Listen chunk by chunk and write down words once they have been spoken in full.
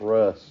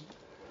for us.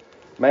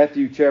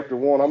 Matthew chapter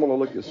 1, I'm going to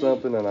look at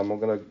something and I'm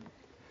going to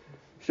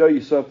show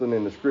you something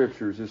in the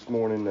scriptures this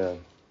morning,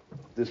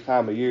 this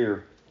time of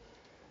year.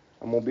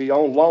 I'm going to be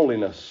on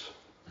loneliness.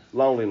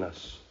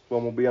 Loneliness. That's what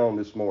I'm going to be on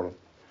this morning.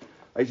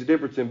 There's a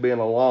difference in being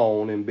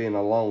alone and being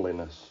a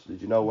loneliness.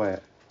 Did you know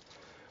that?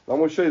 I'm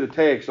going to show you the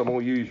text I'm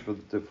going to use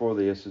for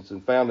this. It's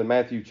found in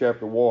Matthew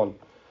chapter 1.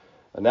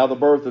 And now the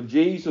birth of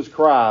Jesus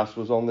Christ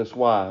was on this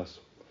wise.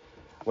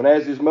 When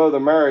as his mother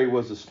Mary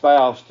was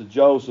espoused to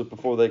Joseph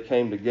before they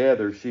came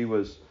together, she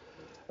was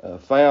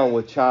found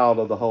with child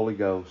of the Holy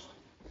Ghost.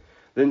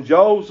 Then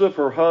Joseph,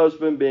 her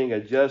husband, being a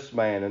just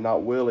man and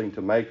not willing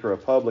to make her a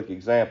public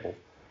example,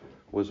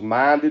 was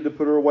minded to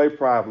put her away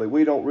privately.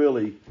 We don't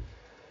really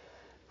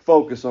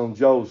focus on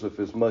Joseph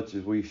as much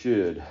as we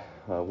should.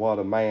 What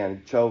a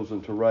man chosen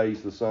to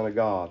raise the Son of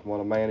God. What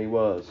a man he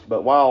was.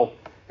 But while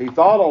he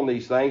thought on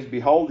these things,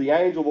 behold, the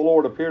angel of the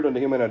Lord appeared unto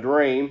him in a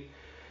dream,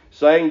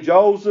 saying,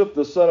 Joseph,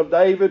 the son of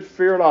David,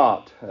 fear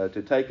not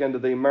to take unto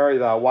thee Mary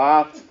thy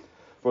wife,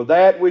 for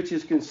that which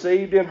is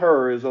conceived in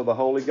her is of the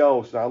Holy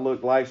Ghost. And I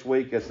looked last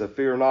week at the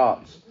fear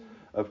nots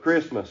of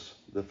Christmas.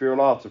 The fear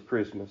nots of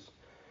Christmas.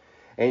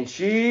 And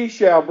she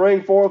shall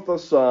bring forth a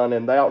son,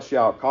 and thou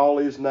shalt call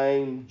his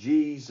name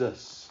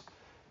Jesus.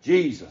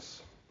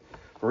 Jesus.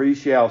 For he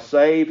shall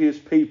save his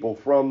people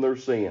from their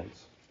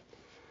sins.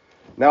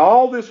 Now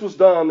all this was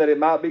done that it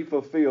might be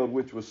fulfilled,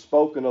 which was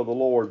spoken of the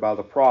Lord by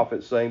the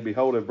prophet, saying,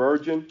 Behold, a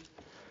virgin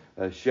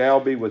shall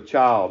be with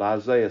child.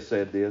 Isaiah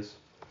said this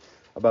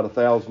about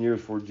 1,000 years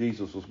before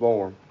Jesus was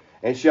born.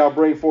 And shall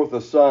bring forth a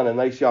son, and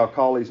they shall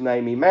call his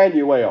name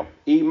Emmanuel.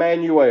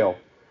 Emmanuel,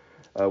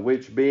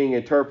 which being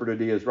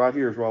interpreted is, right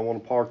here is where I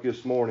want to park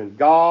this morning,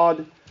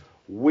 God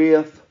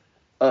with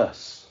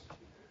us.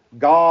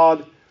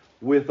 God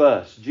with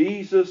us.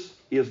 Jesus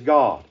is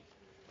God.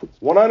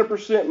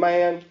 100%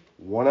 man,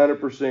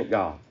 100%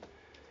 God.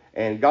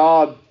 And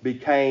God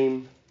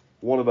became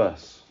one of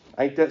us.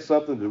 Ain't that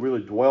something to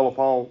really dwell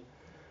upon?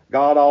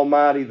 God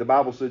Almighty, the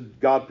Bible said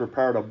God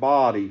prepared a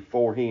body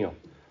for him,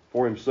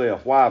 for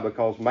himself. Why?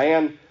 Because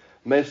man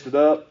messed it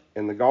up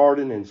in the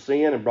garden in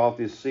sin and brought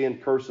this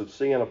curse of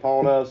sin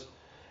upon us.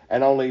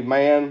 And only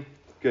man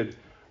could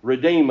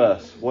redeem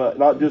us. Well,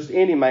 not just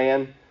any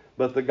man,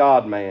 but the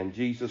God-man,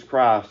 Jesus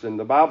Christ. And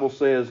the Bible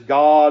says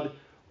God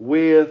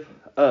with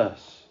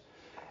us.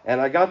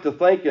 And I got to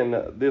thinking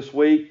this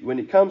week, when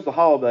it comes to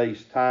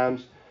holidays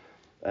times,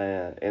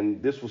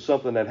 and this was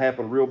something that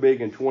happened real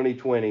big in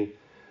 2020,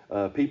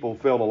 people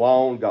felt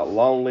alone, got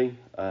lonely,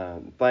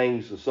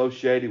 things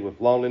associated with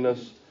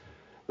loneliness.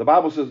 The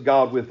Bible says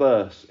God with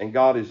us, and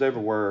God is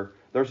everywhere.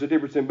 There's a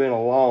difference in being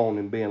alone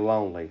and being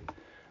lonely.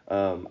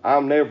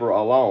 I'm never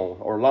alone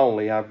or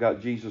lonely. I've got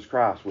Jesus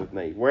Christ with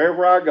me.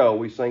 Wherever I go,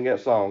 we sing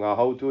that song. I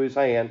hold to his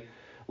hand,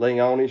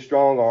 leaning on his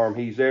strong arm.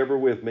 He's ever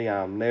with me.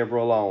 I'm never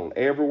alone.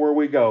 Everywhere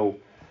we go,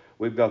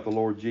 we've got the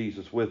Lord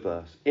Jesus with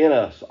us, in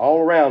us, all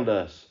around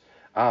us.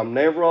 I'm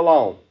never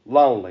alone,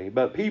 lonely.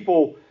 But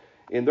people,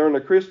 during the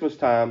Christmas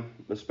time,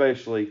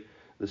 especially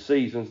the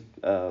seasons,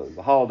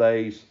 the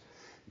holidays,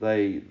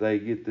 they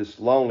get this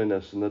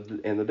loneliness,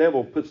 and the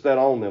devil puts that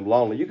on them,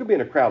 lonely. You could be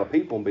in a crowd of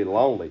people and be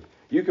lonely.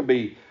 You could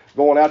be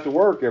going out to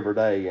work every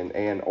day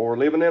or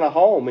living in a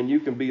home, and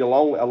you can be a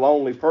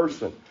lonely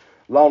person.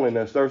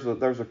 Loneliness. There's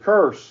a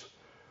curse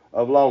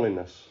of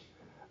loneliness.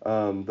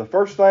 The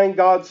first thing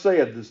God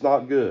said is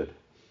not good.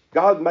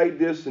 God made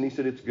this and he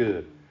said it's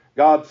good.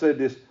 God said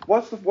this.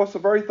 What's the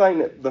very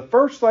thing the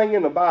first thing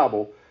in the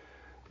Bible,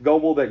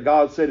 Goebel, that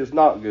God said is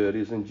not good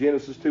is in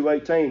Genesis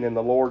 2:18. And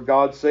the Lord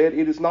God said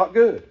it is not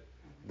good.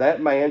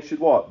 That man should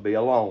what? Be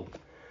alone.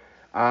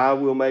 I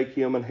will make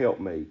him an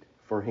helpmate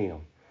for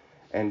him.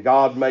 And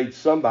God made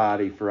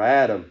somebody for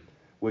Adam,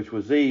 which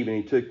was Eve, and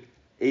he took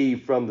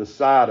Eve from the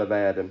side of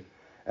Adam.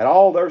 And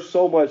there's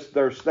so much,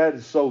 that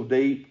is so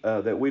deep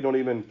that we can't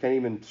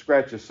even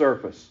scratch the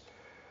surface.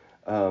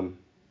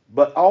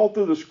 But all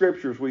through the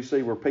scriptures we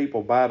see where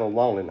people battle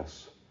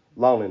loneliness.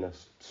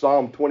 Loneliness.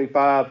 Psalm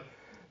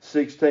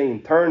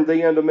 25:16. Turn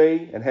thee unto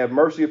me and have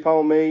mercy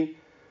upon me,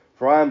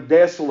 for I am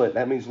desolate.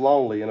 That means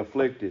lonely and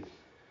afflicted.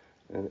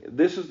 And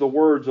this is the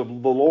words of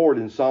the Lord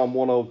in Psalm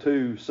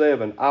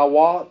 102:7. I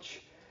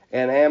watch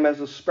and am as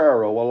a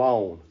sparrow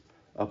alone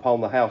upon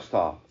the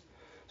housetop.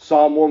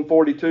 Psalm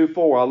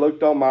 142:4. I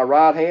looked on my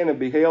right hand and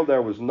beheld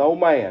there was no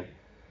man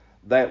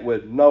that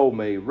would know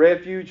me.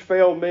 Refuge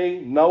failed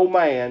me. No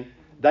man,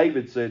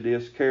 David said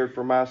this, cared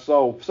for my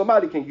soul. If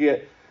somebody can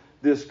get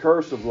this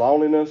curse of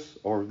loneliness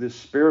or this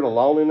spirit of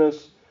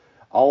loneliness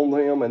on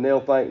them, and they'll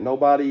think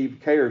nobody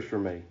cares for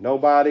me.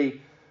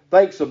 Nobody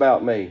thinks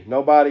about me.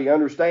 Nobody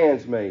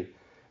understands me.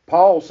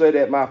 Paul said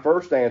at my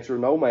first answer,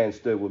 no man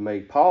stood with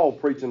me. Paul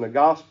preaching the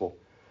gospel.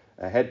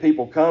 Had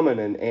people coming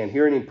and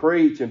hearing him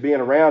preach and being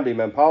around him.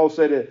 And Paul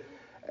said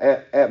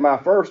at my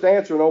first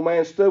answer, no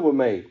man stood with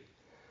me.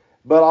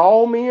 But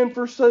all men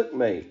forsook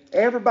me.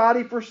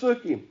 Everybody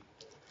forsook him.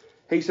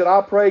 He said,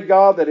 I pray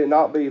God that it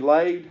not be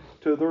laid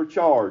to their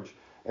charge.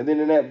 And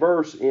then in that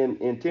verse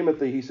in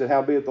Timothy, he said,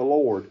 howbeit the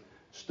Lord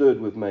stood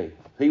with me.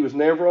 He was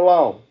never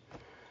alone.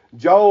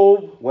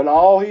 Job, when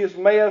all his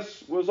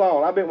mess was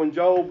on, I bet when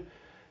Job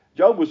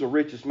was the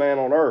richest man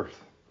on earth.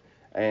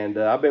 And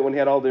I bet when he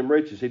had all them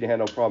riches, he didn't have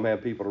no problem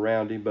having people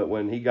around him. But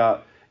when he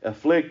got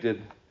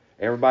afflicted,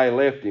 everybody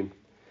left him.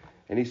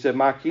 And he said,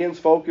 my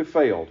kinsfolk have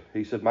failed.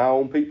 He said, my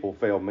own people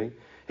failed me.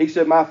 He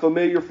said, my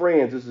familiar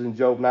friends, this is in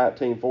Job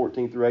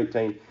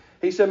 19:14-18.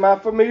 He said, my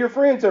familiar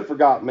friends have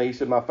forgotten me. He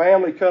said, my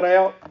family cut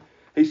out.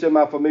 He said,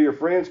 my familiar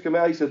friends come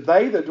out. He said,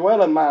 they that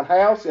dwell in mine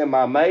house and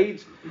my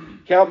maids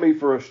count me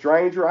for a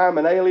stranger. I'm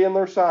an alien in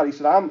their sight. He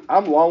said,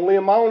 I'm lonely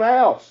in my own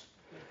house.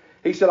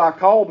 He said, I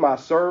called my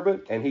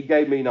servant, and he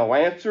gave me no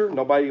answer.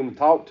 Nobody even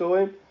talked to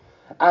him.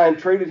 I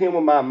entreated him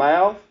with my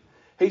mouth.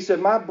 He said,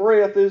 my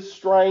breath is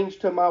strange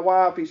to my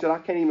wife. He said, I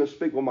can't even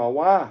speak with my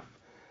wife.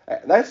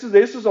 This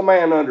is a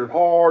man under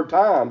hard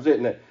times,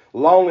 isn't it?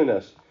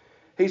 Loneliness.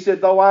 He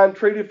said, though I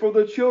entreated for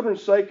the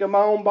children's sake of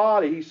my own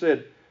body. He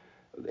said,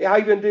 I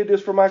even did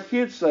this for my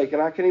kids' sake,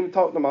 and I can't even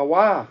talk to my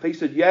wife. He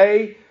said,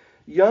 yea,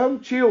 young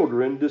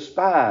children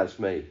despise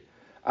me.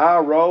 I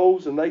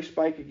arose, and they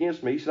spake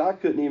against me. He said, I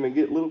couldn't even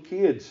get little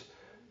kids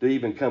to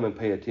even come and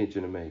pay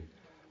attention to me.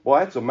 Boy,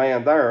 that's a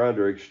man there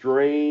under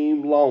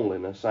extreme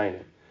loneliness, ain't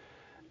it?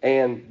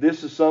 And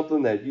this is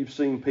something that you've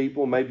seen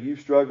people, maybe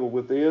you've struggled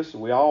with this.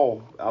 We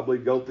all, I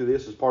believe, go through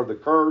this as part of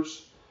the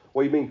curse.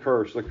 What do you mean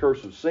curse? The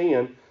curse of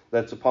sin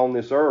that's upon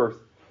this earth.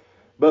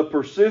 But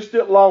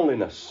persistent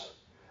loneliness.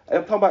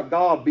 I'm talking about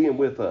God being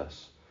with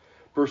us.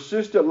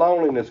 Persistent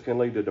loneliness can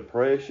lead to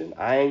depression,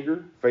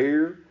 anger,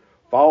 fear,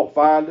 fault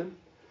finding.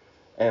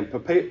 And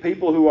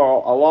people who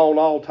are alone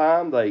all the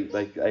time,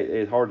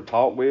 it's hard to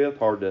talk with,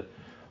 hard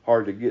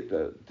to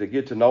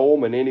get to know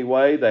them in any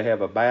way. They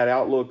have a bad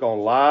outlook on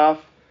life.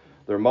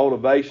 Their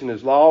motivation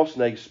is lost,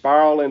 and they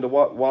spiral into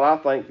what I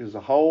think is a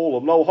hole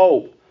of no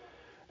hope.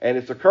 And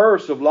it's a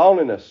curse of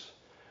loneliness.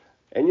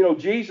 And you know,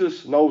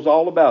 Jesus knows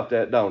all about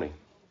that, don't he?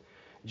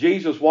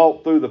 Jesus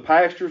walked through the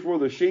pastures where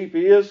the sheep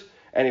is,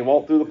 and he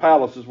walked through the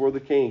palaces where the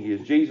king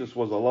is. Jesus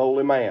was a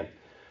lowly man,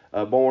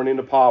 born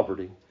into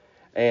poverty.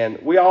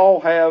 And we all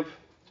have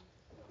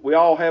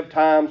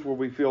times where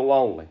we feel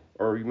lonely,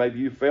 or maybe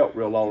you felt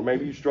real lonely,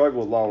 maybe you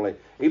struggle with lonely,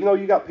 even though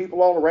you got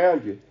people all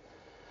around you.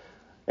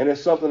 And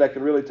it's something that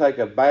can really take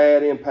a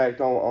bad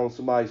impact on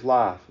somebody's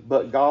life.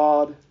 But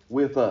God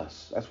with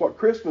us. That's what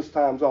Christmas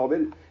time's all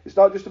about. It's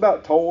not just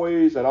about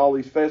toys and all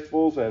these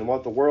festivals and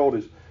what the world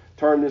has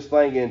turned this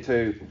thing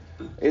into.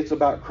 It's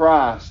about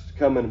Christ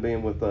coming and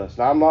being with us.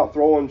 Now, I'm not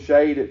throwing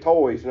shade at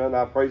toys. You know, and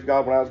I praise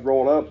God, when I was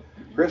growing up,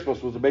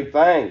 Christmas was a big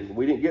thing.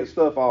 We didn't get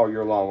stuff all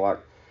year long like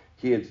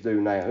kids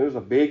do now. It was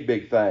a big,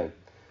 big thing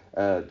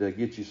to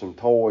get you some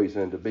toys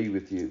and to be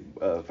with you,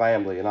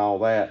 family and all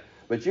that.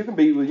 But you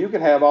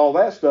can have all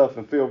that stuff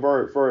and feel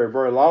very, very,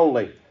 very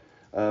lonely,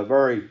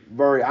 very,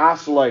 very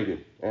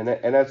isolated. And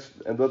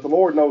but the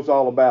Lord knows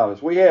all about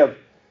us. We have,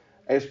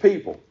 as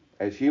people,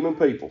 as human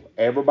people,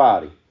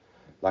 everybody,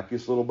 like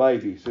this little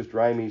baby,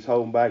 Sister Amy's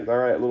holding back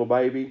there, that little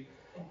baby,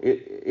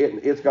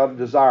 it's got a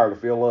desire to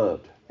feel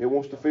loved. It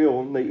wants to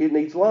feel, it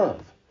needs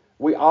love.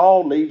 We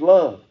all need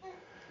love.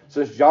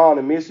 Since John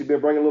and Missy have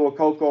been bringing little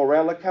Coco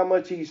around, look how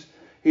much he's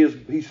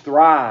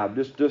thrived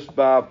just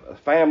by a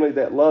family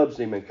that loves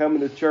him and coming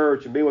to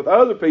church and being with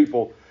other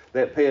people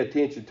that pay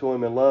attention to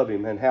him and love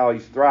him, and how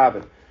he's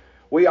thriving.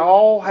 We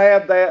all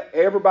have that,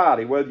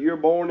 everybody, whether you're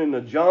born in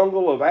the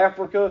jungle of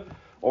Africa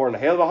or in the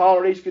hell of a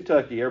holler in East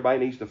Kentucky, everybody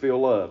needs to feel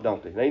love,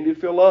 don't they? They need to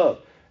feel love.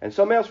 And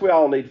something else we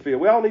all need to feel.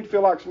 We all need to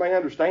feel like somebody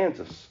understands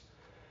us.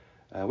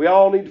 We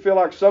all need to feel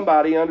like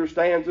somebody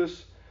understands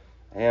us.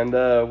 And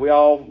we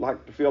all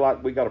like to feel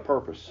like we got a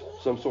purpose,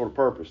 some sort of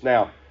purpose.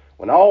 Now,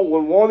 when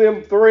one of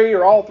them three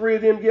or all three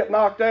of them get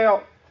knocked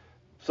out,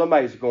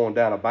 somebody's going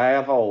down a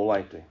bad hole,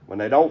 ain't they? When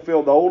they don't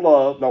feel no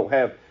love,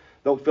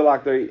 don't feel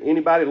like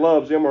anybody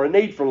loves them or a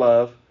need for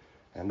love,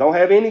 and don't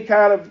have any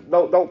kind of,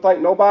 don't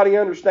think nobody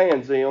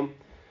understands them,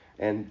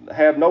 and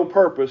have no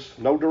purpose,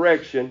 no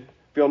direction,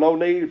 feel no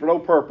need for no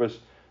purpose,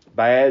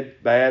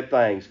 bad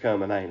things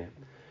coming, ain't it?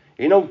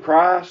 You know,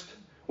 Christ,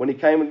 when he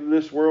came into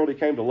this world, he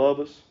came to love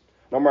us.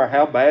 No matter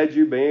how bad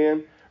you've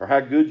been or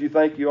how good you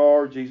think you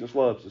are, Jesus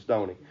loves us,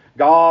 don't he?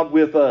 God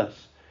with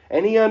us.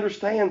 And he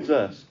understands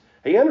us.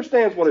 He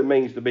understands what it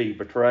means to be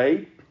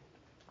betrayed.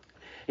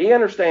 He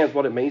understands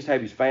what it means to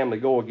have his family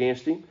go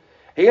against him.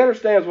 He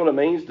understands what it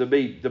means to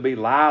be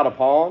lied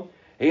upon.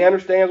 He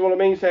understands what it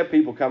means to have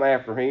people come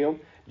after him.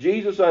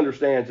 Jesus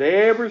understands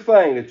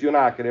everything that you and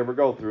I could ever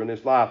go through in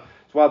this life.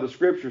 That's why the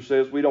Scripture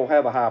says we don't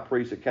have a high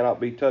priest that cannot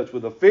be touched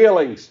with the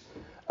feelings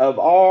of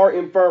our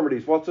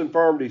infirmities. What's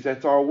infirmities?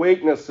 That's our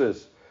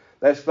weaknesses.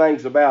 That's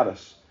things about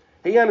us.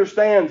 He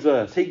understands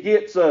us. He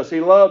gets us. He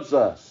loves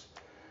us.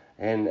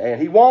 And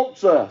he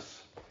wants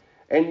us.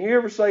 And you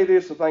ever say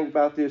this or think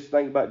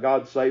about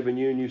God saving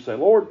you, and you say,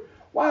 Lord,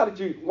 why did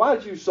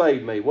you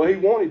save me? Well, he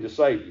wanted to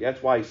save you.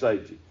 That's why he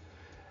saved you.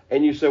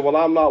 And you say, well,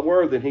 I'm not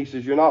worthy. And he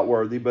says, you're not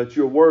worthy, but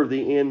you're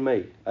worthy in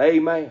me.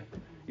 Amen.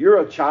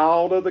 You're a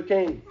child of the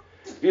King.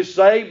 If you're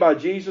saved by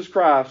Jesus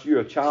Christ, you're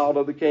a child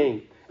of the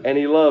King. And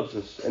he loves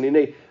us. And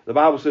the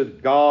Bible says,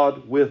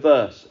 God with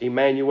us.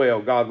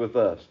 Emmanuel, God with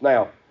us.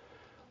 Now,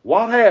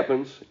 What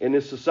happens in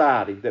this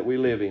society that we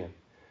live in?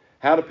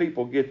 How do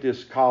people get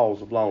this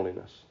cause of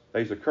loneliness?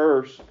 There's a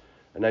curse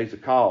and there's a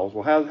cause.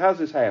 Well, how's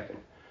this happen?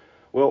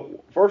 Well,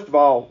 first of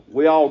all,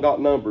 we all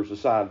got numbers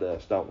assigned to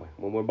us, don't we,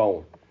 when we're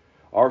born?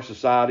 Our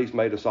society's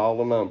made us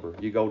all a number.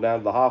 You go down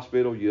to the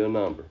hospital, you're a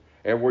number.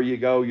 Everywhere you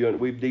go,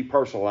 we've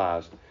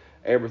depersonalized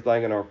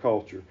everything in our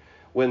culture.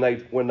 When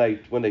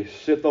they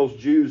sent those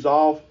Jews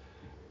off,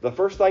 the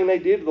first thing they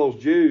did to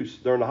those Jews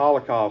during the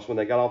Holocaust, when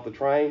they got off the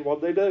train,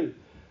 what did they do?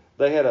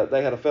 They had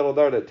a fellow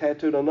there that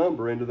tattooed a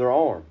number into their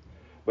arm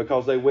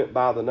because they went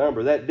by the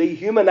number. That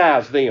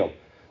dehumanized them.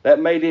 That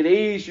made it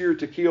easier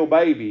to kill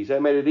babies.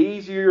 That made it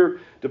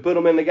easier to put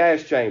them in the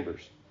gas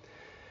chambers.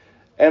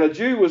 And a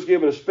Jew was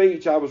giving a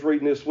speech I was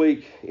reading this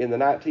week in the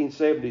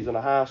 1970s in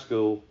a high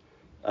school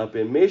up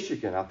in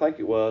Michigan, I think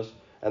it was.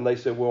 And they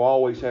said, we'll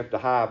always have to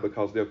hide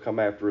because they'll come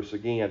after us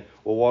again.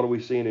 Well, what are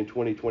we seeing in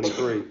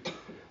 2023?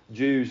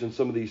 Jews in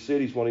some of these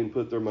cities won't even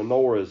put their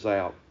menorahs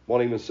out,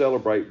 won't even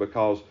celebrate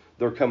because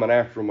they're coming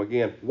after them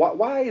again.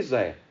 Why is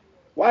that?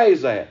 Why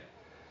is that?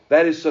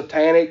 That is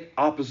satanic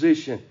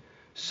opposition.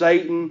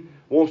 Satan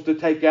wants to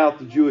take out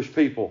the Jewish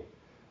people.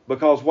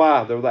 Because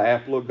why? They're the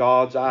apple of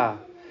God's eye.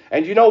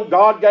 And you know,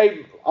 God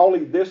gave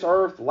only this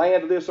earth,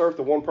 land of this earth,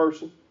 to one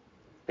person.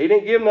 He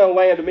didn't give no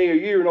land to me or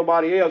you or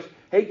nobody else.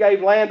 He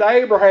gave land to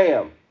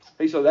Abraham.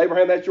 He said,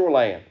 Abraham, that's your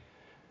land.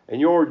 And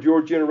your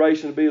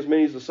generation will be as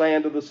many as the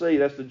sand of the sea.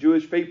 That's the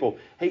Jewish people.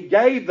 He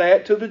gave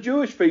that to the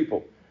Jewish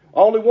people.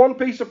 Only one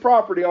piece of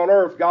property on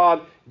earth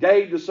God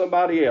gave to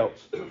somebody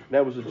else. And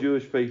that was the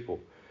Jewish people.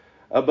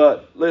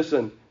 But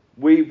listen,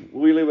 we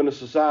live in a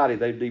society,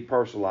 they've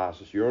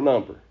depersonalized us. You're a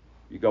number.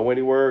 You go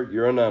anywhere,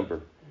 you're a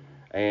number.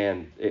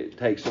 And it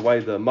takes away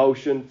the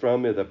emotion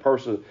from it, the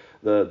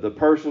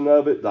person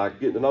of it, like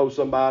getting to know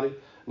somebody.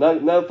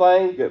 Another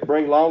thing that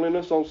brings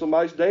loneliness on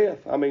somebody's death.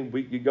 I mean,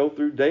 you go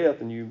through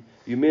death and you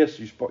miss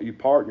your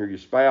partner, your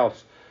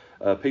spouse,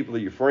 people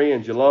that your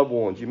friends, your loved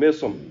ones. You miss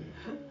them.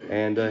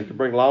 And it can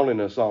bring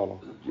loneliness on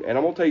them. And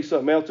I'm going to tell you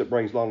something else that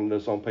brings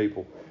loneliness on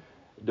people.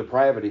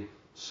 Depravity,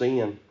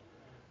 sin,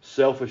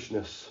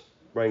 selfishness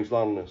brings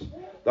loneliness.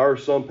 There are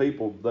some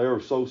people, they are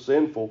so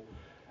sinful,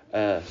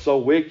 so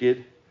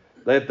wicked,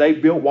 that they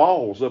built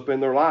walls up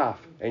in their life,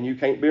 and you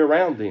can't be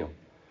around them.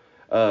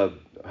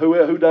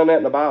 Who done that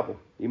in the Bible?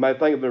 You might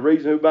think of the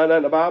reason who done that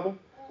in the Bible.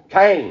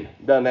 Cain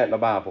done that in the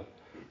Bible.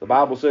 The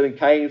Bible said, and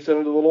Cain said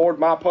unto the Lord,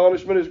 my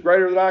punishment is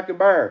greater than I can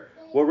bear.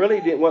 Well, really,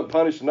 he wasn't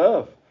punished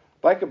enough.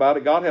 Think about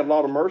it. God had a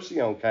lot of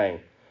mercy on Cain.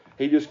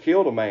 He just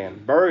killed a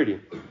man, buried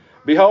him.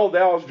 Behold,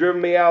 thou hast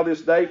driven me out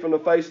this day from the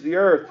face of the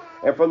earth,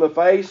 and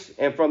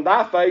from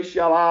thy face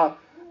shall I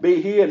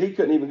be hid. He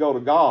couldn't even go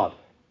to God.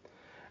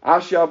 I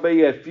shall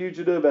be a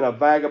fugitive and a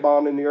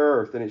vagabond in the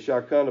earth, and it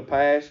shall come to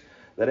pass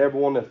that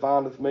everyone that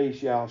findeth me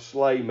shall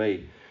slay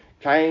me.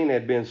 Cain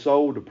had been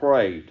so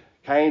depraved.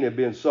 Cain had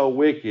been so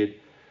wicked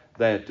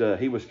that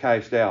he was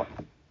cast out.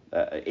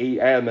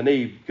 Adam and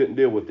Eve couldn't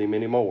deal with him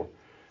anymore.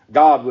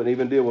 God wouldn't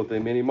even deal with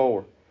him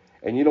anymore.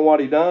 And you know what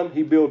he done?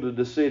 He builded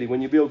the city.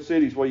 When you build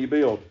cities, what do you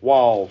build?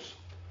 Walls.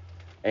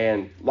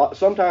 And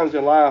sometimes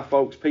in life,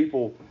 folks,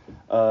 people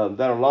that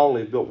are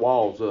lonely built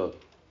walls up.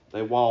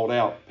 They walled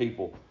out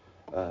people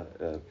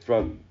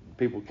from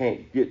people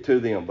can't get to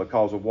them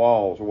because of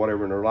walls or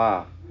whatever in their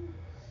life.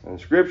 And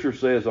Scripture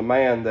says a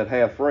man that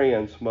hath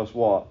friends must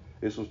what?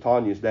 This was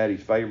Tanya's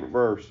daddy's favorite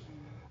verse.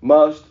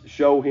 Must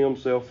show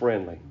himself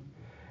friendly.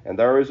 And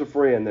there is a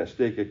friend that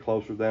sticketh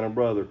closer than a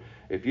brother.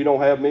 If you don't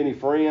have many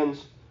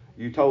friends,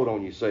 you told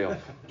on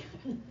yourself.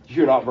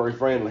 You're not very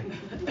friendly.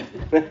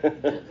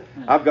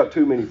 I've got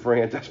too many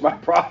friends. That's my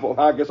problem.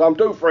 I guess I'm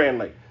too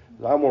friendly.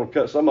 I'm going to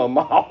cut some of them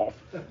off.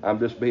 I'm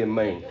just being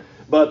mean.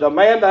 But a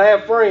man that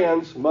have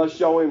friends must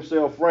show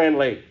himself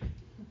friendly.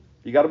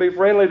 You got to be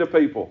friendly to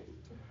people.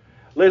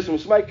 Listen, when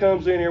somebody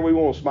comes in here, we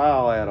want to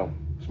smile at them.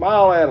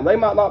 Smile at them. They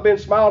might not have been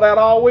smiled at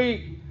all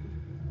week.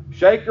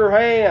 Shake their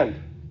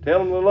hand. Tell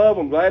them to love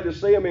them. Glad to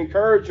see them.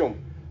 Encourage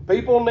them.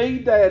 People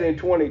need that in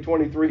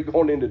 2023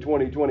 going into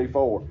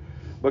 2024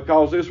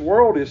 because this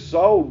world is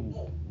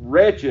so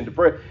wretched.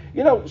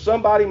 You know,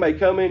 somebody may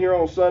come in here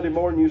on Sunday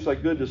morning and you say,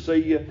 good to see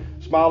you.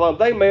 Smile up.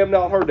 They may have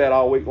not heard that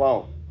all week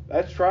long.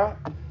 That's right.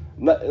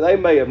 They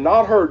may have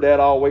not heard that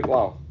all week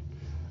long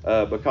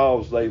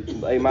because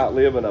they might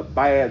live in a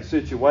bad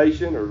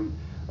situation or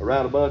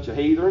around a bunch of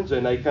heathens,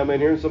 and they come in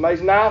here and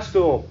somebody's nice to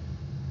them.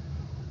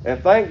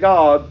 And thank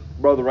God,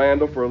 Brother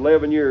Randall, for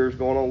 11 years,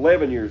 going on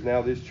 11 years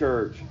now, this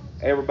church,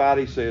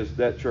 everybody says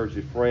that church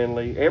is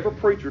friendly. Every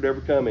preacher that ever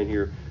come in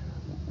here,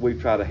 we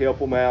try to help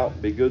them out,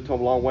 be good to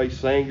them along the way,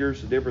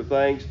 singers, different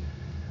things.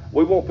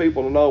 We want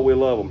people to know we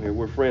love them here.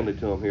 We're friendly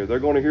to them here. They're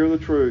going to hear the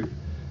truth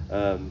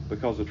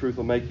because the truth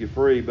will make you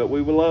free. But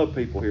we will love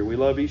people here. We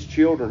love these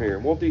children here.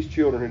 We want these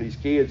children and these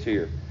kids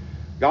here.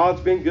 God's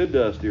been good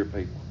to us, dear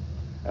people.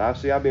 And I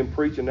see I've been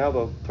preaching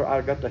now.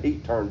 I got the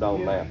heat turned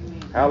on now.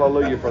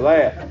 Hallelujah for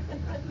that.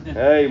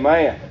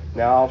 Amen.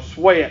 Now I'll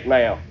sweat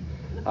now.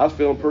 I was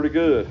feeling pretty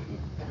good.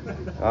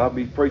 I'll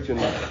be preaching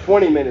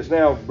 20 minutes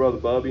now, Brother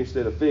Bubby,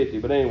 instead of 50.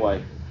 But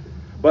anyway,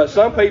 But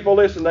some people,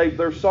 listen, they've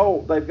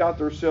got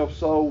themselves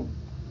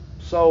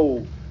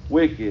so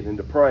wicked and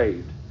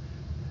depraved.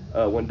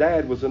 When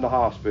Dad was in the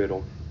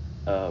hospital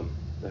a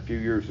few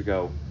years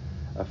ago,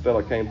 a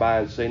fella came by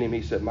and seen him.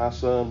 He said, "My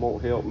son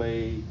won't help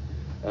me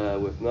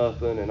with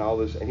nothing and all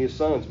this." And his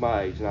son's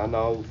my age, and I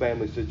know the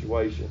family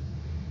situation.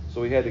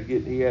 So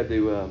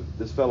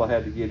this fella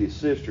had to get his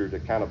sister to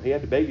he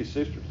had to beg his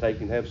sister to take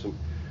him to have some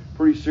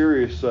pretty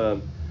serious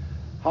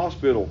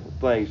hospital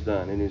things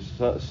done, and his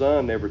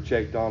son never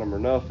checked on him or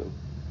nothing.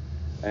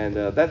 And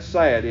that's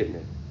sad, isn't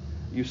it?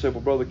 You say,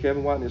 "Well, Brother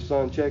Kevin, why didn't his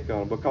son check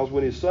on him?" Because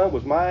when his son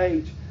was my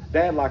age,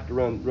 Dad liked to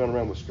run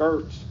around with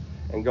skirts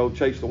and go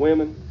chase the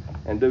women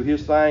and do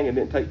his thing and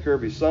didn't take care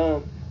of his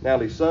son. Now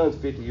his son's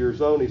 50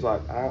 years old, and he's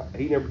like,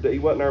 he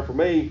wasn't there for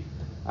me.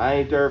 I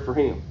ain't there for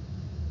him.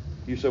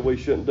 You said, "We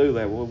shouldn't do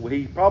that." Well,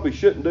 he probably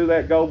shouldn't do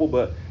that, Goebel,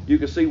 but you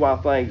can see why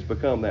things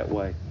become that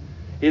way.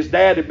 His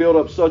dad had built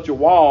up such a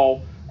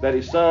wall that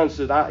his son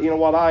said, "You know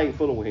what, I ain't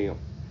fooling with him.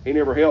 He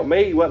never helped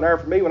me. He wasn't there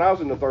for me when I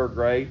was in the 3rd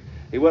grade.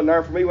 He wasn't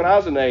there for me when I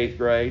was in the 8th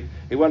grade.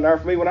 He wasn't there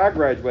for me when I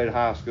graduated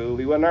high school.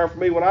 He wasn't there for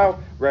me when I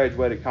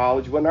graduated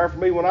college. He wasn't there for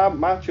me when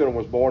my children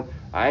was born.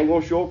 I ain't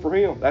going to show up for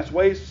him." That's the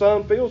way his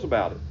son feels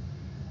about it.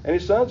 And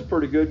his son's a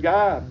pretty good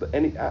guy.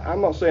 And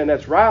I'm not saying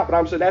that's right, but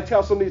I'm saying that's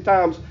how some of these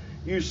times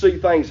you see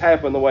things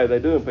happen the way they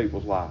do in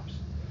people's lives.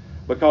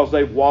 Because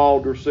they've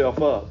walled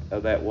themselves up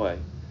that way.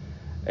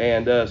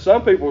 And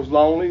some people's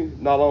lonely,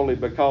 not only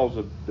because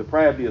of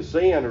depravity of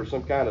sin or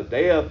some kind of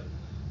death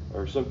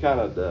or some kind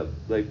of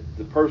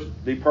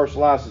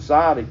depersonalized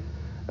society.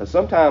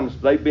 Sometimes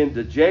they've been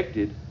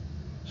dejected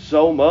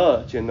so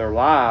much in their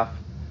life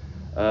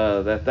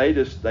that they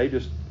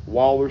just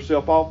wall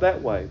themselves off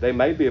that way. They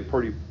may be a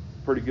pretty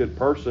good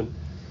person,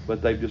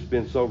 but they've just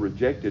been so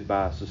rejected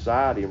by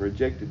society and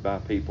rejected by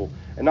people.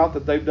 And not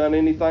that they've done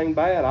anything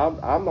bad.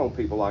 I've known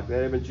people like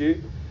that, haven't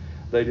you?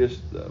 They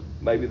just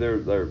maybe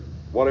they're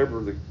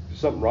whatever,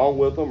 something wrong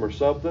with them or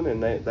something,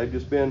 and they've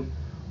just been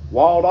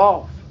walled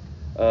off.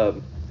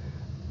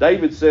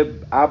 David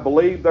said, "I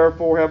believe,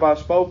 therefore have I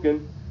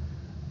spoken.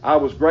 I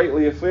was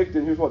greatly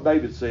afflicted." Here's what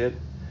David said.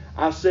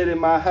 "I said in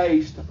my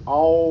haste,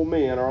 all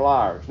men are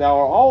liars." Now,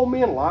 are all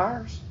men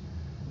liars?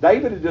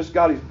 David had just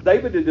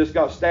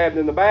got stabbed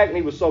in the back, and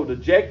he was so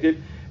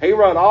dejected, he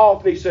run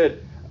off and he said,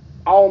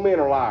 "All men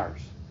are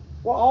liars."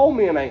 Well, all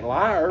men ain't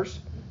liars.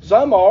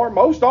 Some are,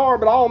 most are,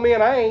 but all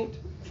men ain't,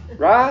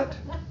 right?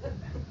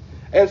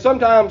 And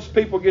sometimes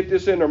people get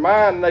this in their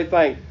mind and they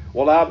think,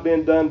 "Well, I've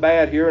been done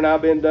bad here and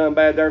I've been done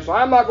bad there, so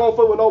I'm not going to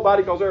fool with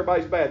nobody because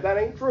everybody's bad." That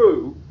ain't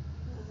true.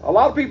 A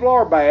lot of people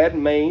are bad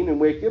and mean and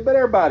wicked, but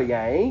everybody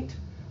ain't,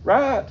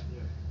 right?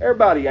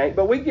 Everybody ain't,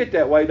 but we get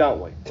that way, don't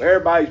we?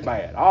 Everybody's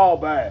bad, all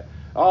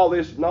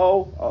this.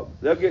 No,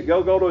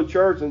 they'll go to a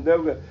church and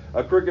they'll get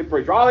a crooked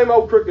preacher. All them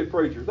old crooked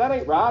preachers. That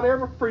ain't right.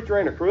 Every preacher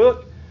ain't a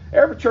crook.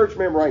 Every church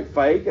member ain't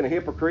fake and a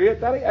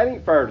hypocrite. That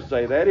ain't fair to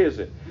say that, is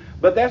it?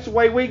 But that's the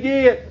way we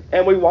get,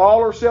 and we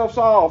wall ourselves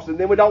off, and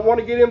then we don't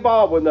want to get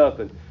involved with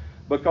nothing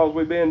because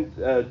we've been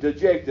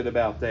dejected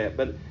about that.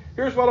 But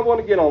here's what I want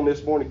to get on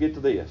this morning, get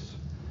to this.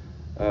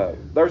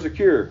 There's a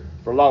cure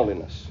for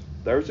loneliness.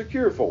 There's a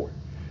cure for it.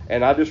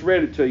 And I just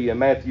read it to you in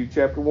Matthew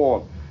chapter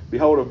 1.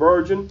 Behold, a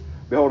virgin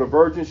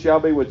shall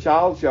be with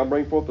child, shall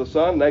bring forth a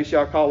son, and they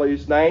shall call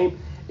his name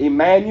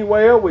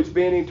Emmanuel, which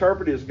being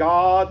interpreted is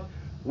God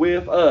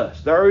with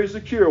us. There is a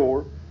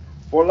cure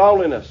for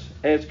loneliness,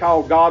 and it's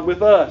called God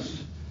with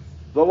us.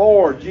 The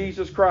Lord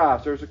Jesus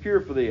Christ. There's a cure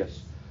for this.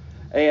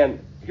 And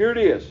here it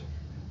is.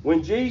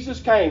 When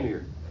Jesus came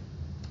here,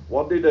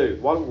 what did he do?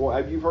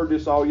 You've heard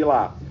this all your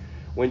life.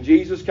 When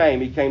Jesus came,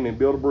 he came and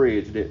built a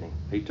bridge, didn't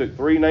he? He took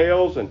 3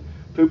 nails and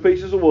 2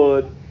 pieces of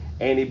wood,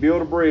 and he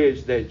built a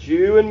bridge that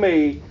you and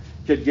me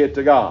could get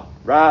to God,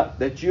 right?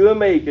 That you and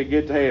me could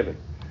get to heaven.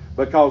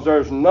 Because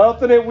there's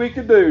nothing that we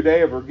could do to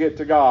ever get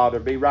to God or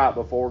be right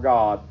before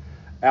God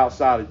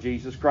outside of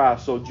Jesus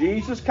Christ. So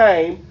Jesus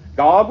came,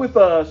 God with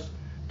us,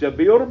 to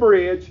build a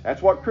bridge.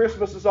 That's what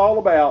Christmas is all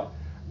about.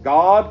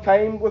 God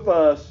came with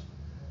us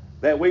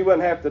that we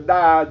wouldn't have to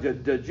die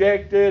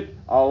dejected,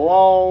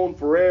 alone,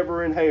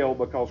 forever in hell,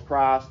 because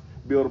Christ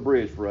built a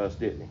bridge for us,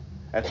 didn't he?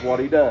 That's what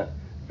he done.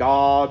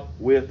 God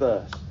with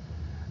us.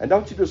 And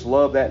don't you just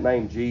love that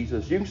name,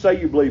 Jesus? You can say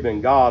you believe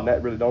in God, and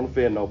that really don't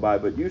offend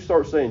nobody, but you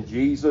start saying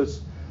Jesus,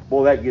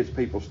 boy, that gets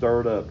people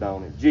stirred up,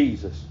 don't it?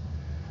 Jesus.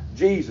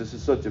 Jesus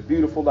is such a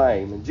beautiful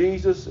name. And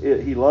Jesus,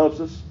 he loves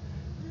us.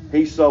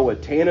 He's so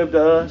attentive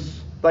to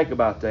us. Think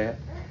about that.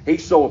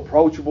 He's so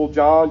approachable,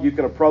 John. You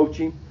can approach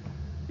him.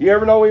 You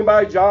ever know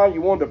anybody, John,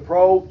 you want to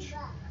approach,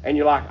 and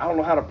you're like, I don't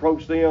know how to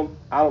approach them.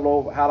 I don't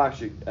know how I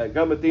should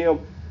come at them.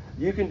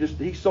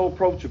 He's so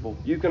approachable.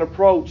 You can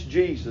approach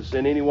Jesus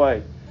in any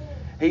way.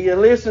 He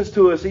listens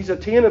to us. He's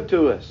attentive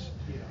to us.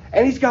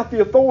 And he's got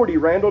the authority,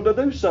 Randall, to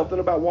do something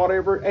about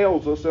whatever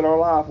ails us in our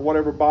life,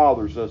 whatever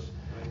bothers us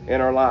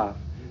in our life.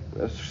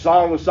 The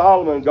Song of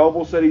Solomon,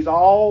 Goebel said he's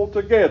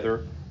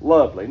altogether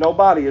lovely.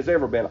 Nobody has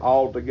ever been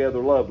altogether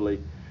lovely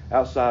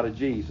outside of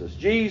Jesus.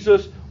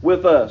 Jesus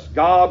with us,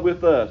 God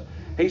with us.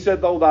 He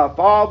said, though thy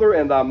father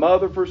and thy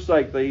mother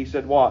forsake thee, he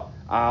said what?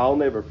 I'll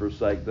never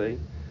forsake thee.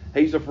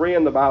 He's a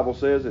friend, the Bible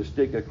says, that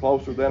sticketh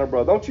closer than a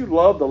brother. Don't you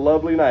love the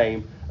lovely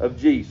name of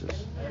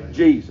Jesus?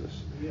 Jesus.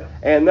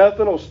 And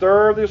nothing will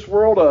stir this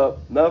world up,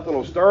 nothing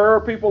will stir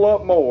people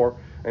up more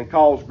and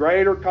cause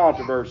greater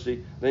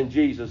controversy than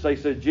Jesus. They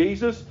said,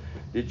 Jesus,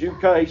 did you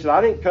come? He said,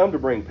 I didn't come to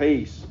bring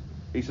peace.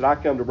 He said, I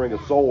come to bring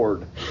a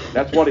sword.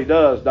 That's what he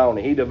does, don't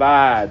he? He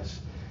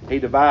divides. He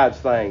divides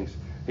things.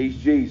 He's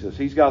Jesus.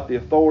 He's got the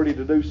authority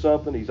to do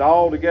something. He's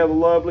altogether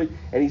lovely,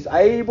 and he's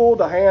able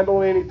to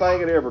handle anything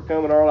that ever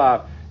come in our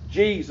life.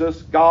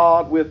 Jesus,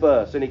 God with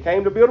us. And he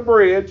came to build a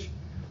bridge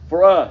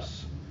for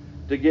us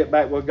to get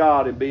back with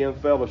God and be in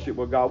fellowship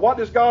with God. What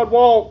does God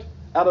want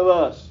out of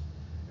us?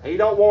 He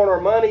don't want our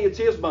money. It's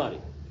his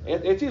money.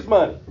 It's his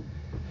money.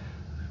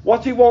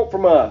 What's he want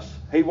from us?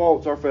 He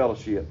wants our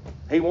fellowship.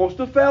 He wants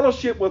to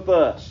fellowship with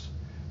us.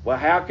 Well,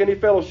 how can he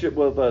fellowship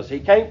with us? He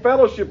can't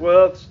fellowship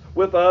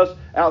with us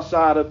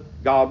outside of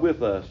God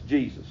with us,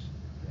 Jesus.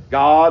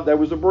 God, there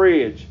was a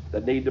bridge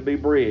that needed to be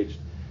bridged.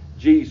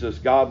 Jesus,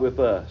 God with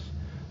us.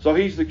 So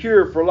he's the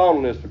cure for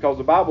loneliness, because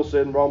the Bible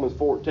said in Romans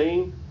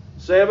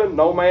 14:7,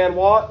 no man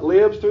what?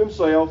 Lives to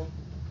himself.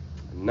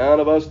 None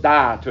of us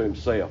die to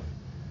himself.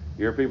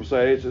 You hear people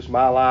say, it's just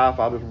my life.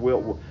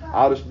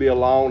 I'll just be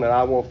alone and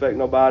I won't affect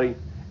nobody.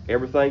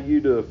 Everything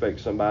you do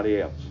affects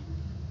somebody else.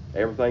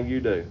 Everything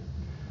you do.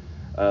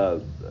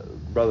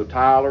 Brother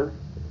Tyler,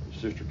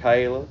 Sister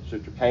Kayla,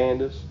 Sister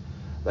Candace,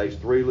 these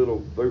three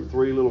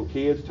little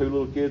kids, 2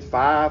 little kids,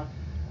 5.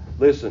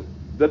 Listen,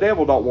 the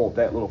devil don't want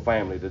that little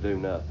family to do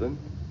nothing.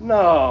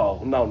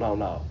 No.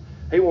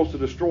 He wants to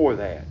destroy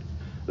that.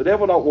 The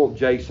devil don't want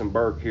Jason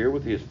Burke here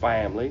with his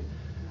family.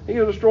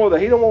 He'll destroy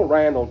that. He don't want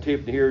Randall and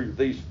Tiffany here,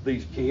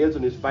 these kids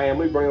and his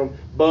family, bring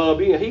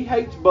Bubby. And he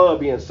hates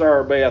Bubby and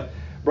Sarah Beth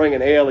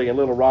bringing Ellie and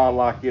little Ron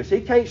like this.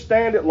 He can't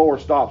stand it. Laura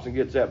stops and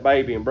gets that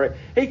baby and brings.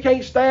 He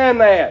can't stand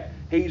that.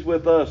 He's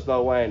with us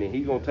though, ain't he?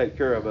 He's going to take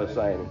care of us,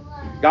 ain't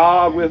he?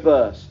 God with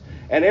us.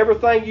 And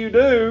everything you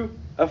do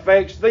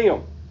affects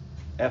them.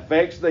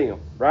 Affects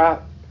them, right?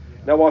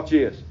 Now watch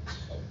this.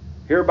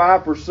 Hereby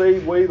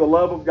perceive we the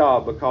love of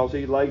God, because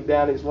he laid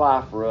down his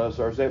life for us.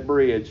 There's that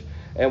bridge.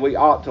 And we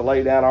ought to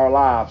lay down our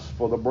lives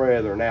for the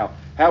brethren. Now,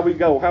 how we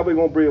going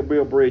to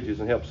build bridges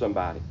and help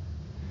somebody?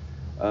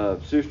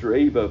 Sister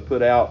Eva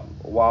put out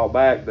a while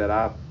back that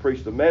I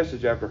preached a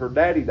message after her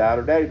daddy died.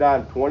 Her daddy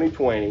died in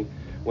 2020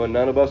 when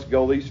none of us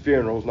go to these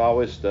funerals and all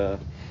this stuff.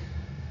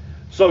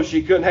 So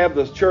she couldn't have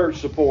the church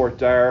support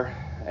there.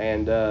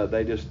 And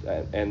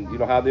and you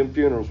know how them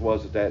funerals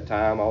was at that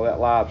time, all that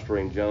live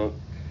stream junk,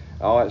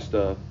 all that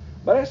stuff.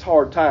 But it's a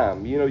hard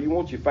time. You know, you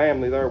want your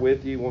family there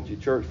with you. You want your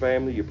church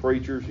family, your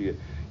preachers,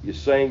 your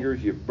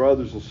singers, your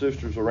brothers and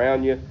sisters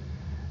around you.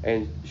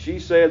 And she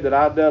said that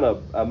I'd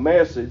done a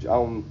message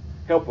on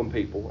helping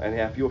people. And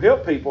if you'll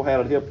help people,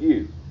 how to help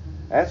you.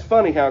 That's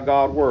funny how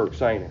God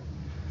works, ain't it?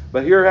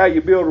 But here's how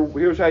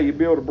you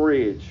build a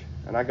bridge.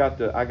 And I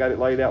got it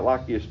laid out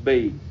like this.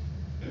 B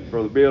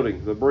for the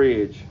building, the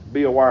bridge.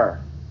 Be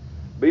aware.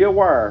 Be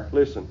aware,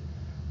 listen,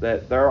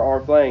 that there are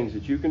things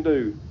that you can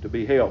do to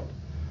be helped,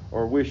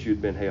 or wish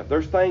you'd been helped.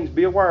 There's things,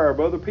 be aware of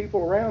other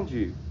people around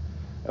you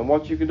and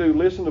what you can do.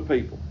 Listen to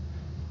people.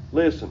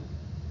 Listen.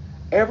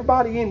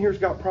 Everybody in here's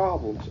got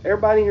problems.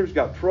 Everybody in here's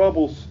got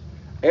troubles.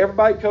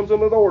 Everybody comes in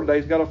the door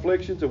today's got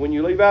afflictions, and when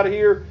you leave out of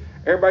here,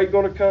 everybody's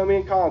going to come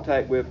in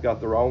contact with got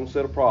their own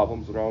set of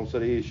problems, their own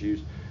set of issues,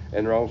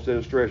 and their own set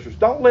of stressors.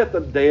 Don't let the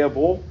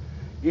devil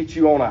get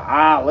you on an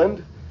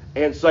island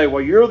and say,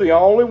 well, you're the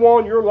only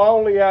one, you're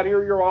lonely out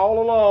here, you're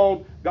all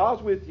alone.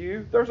 God's with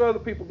you. There's other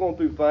people going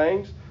through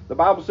things. The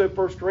Bible said,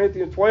 1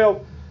 Corinthians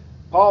 12,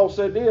 Paul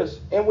said this,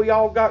 and we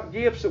all got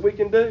gifts that we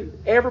can do.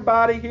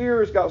 Everybody here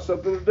has got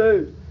something to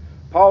do.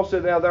 Paul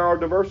said, now there are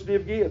diversity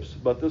of gifts,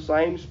 but the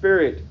same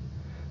Spirit.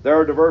 There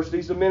are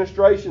diversities of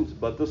ministrations,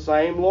 but the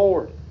same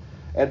Lord.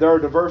 And there are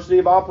diversity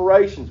of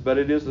operations, but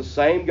it is the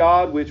same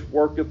God which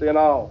worketh in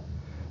all.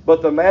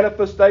 But the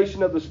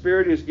manifestation of the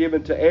Spirit is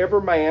given to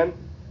every man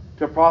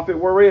to profit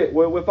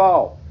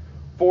withal.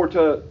 For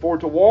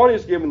to one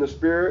is given the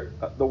Spirit,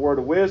 the word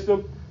of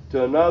wisdom,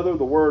 to another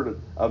the word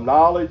of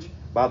knowledge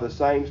by the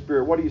same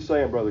Spirit. What are you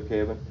saying, Brother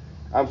Kevin?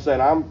 I'm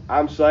saying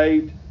I'm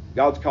saved.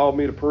 God's called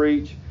me to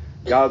preach.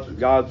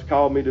 God's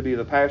called me to be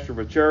the pastor of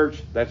a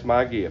church. That's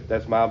my gift.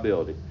 That's my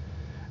ability.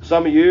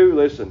 Some of you,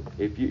 listen,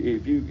 if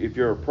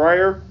you're a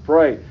prayer,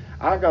 pray.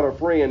 I got a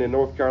friend in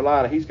North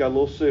Carolina. He's got a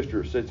little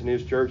sister who sits in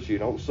his church. She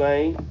don't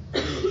sing.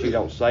 She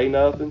don't say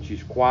nothing.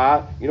 She's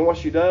quiet. You know what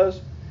she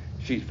does?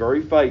 She's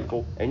very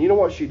faithful. And you know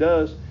what she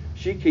does?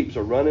 She keeps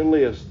a running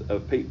list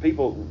of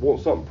people who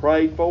want something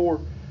prayed for.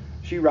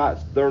 She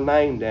writes their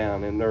name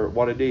down and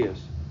what it is.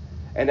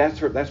 And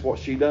that's what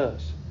she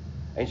does.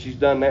 And she's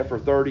done that for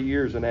 30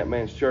 years in that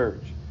man's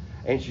church.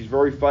 And she's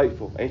very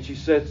faithful. And she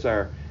sits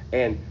there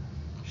and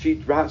she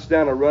writes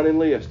down a running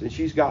list. And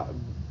she's got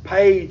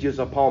pages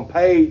upon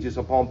pages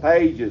upon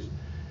pages.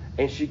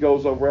 And she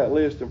goes over that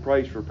list and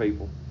prays for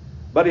people.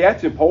 Buddy,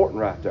 that's important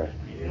right there.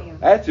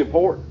 That's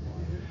important.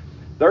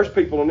 There's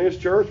people in this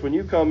church, when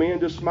you come in,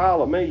 just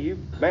smile at me.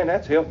 Man,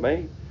 that's helped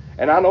me.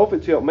 And I know if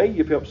it's helped me,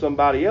 you've helped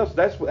somebody else.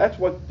 That's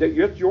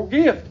your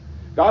gift.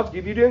 God's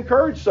give you to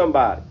encourage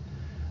somebody.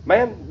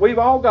 Man, we've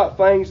all got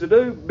things to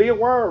do. Be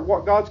aware of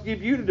what God's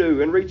give you to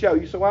do and reach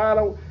out. You say,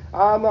 well,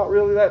 I'm not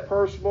really that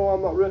personal.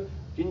 I'm not really.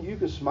 You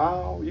can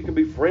smile. You can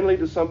be friendly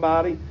to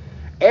somebody.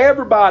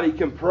 Everybody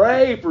can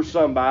pray for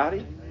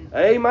somebody.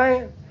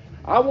 Amen.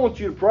 I want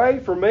you to pray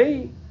for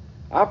me.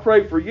 I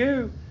pray for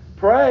you.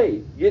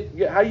 Pray.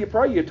 How you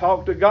pray? You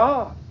talk to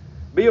God.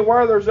 Be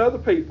aware there's other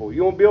people.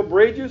 You want to build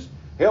bridges?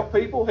 Help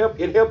people.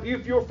 It help you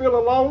if you're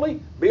feeling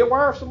lonely. Be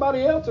aware of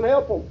somebody else and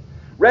help them.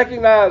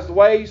 Recognize the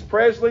ways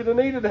presently that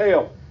needed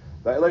help.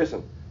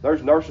 Listen,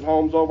 there's nursing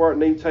homes over there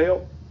that needs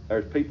help.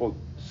 There's people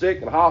sick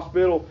in the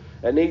hospital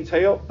that needs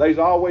help. There's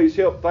always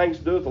help things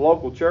to do at the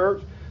local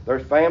church.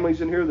 There's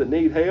families in here that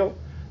need help.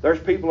 There's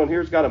people in here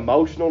that's got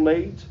emotional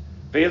needs,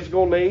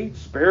 physical needs,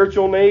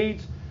 spiritual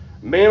needs,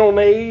 mental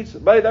needs.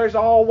 But there's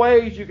all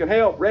ways you can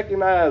help.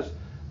 Recognize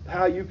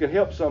how you can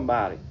help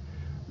somebody.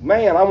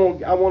 Man, I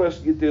want us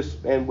to get this,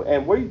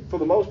 and we, for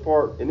the most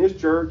part, in this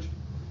church,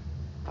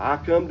 I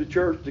come to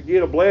church to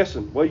get a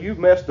blessing. Well, you've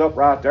messed up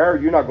right there.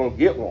 You're not going to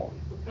get one.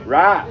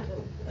 Right.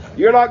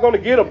 You're not going to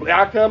get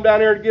I come down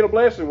here to get a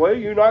blessing. Well,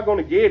 you're not going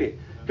to get it.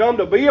 Come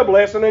to be a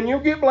blessing and you'll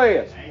get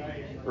blessed.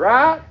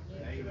 Right?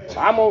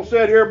 I'm going to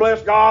sit here,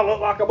 bless God,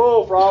 look like a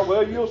bullfrog.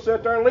 Well, you'll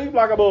sit there and leave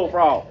like a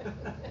bullfrog.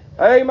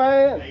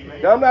 Amen.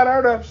 Come down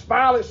there to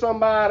smile at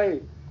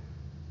somebody.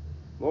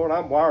 Lord,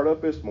 I'm wired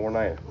up this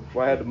morning. That's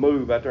why I had to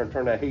move out there and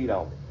turn that heat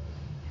on.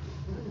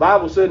 The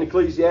Bible said in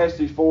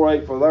Ecclesiastes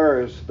 4:8, for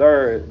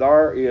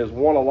there is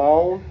one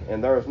alone,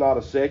 and there is not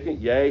a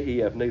second. Yea, he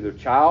hath neither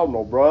child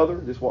nor brother.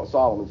 This is what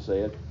Solomon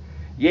said.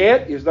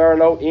 Yet is there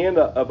no end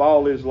of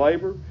all his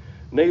labor,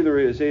 neither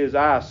is his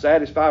eye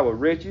satisfied with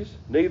riches.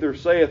 Neither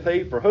saith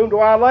he, for whom do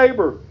I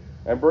labor,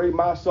 and breathe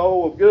my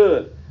soul of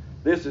good?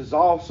 This is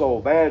also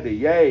vanity.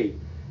 Yea,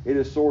 it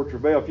is sore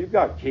travail. If you've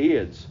got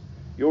kids,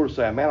 you ought to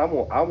say, man, I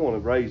want to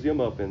raise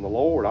them up in the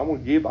Lord. I'm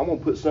going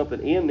to put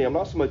something in them,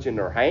 not so much in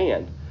their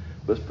hand,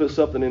 but put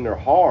something in their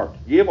heart.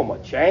 Give them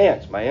a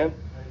chance, man.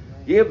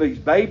 Give these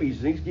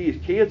babies,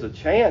 these kids a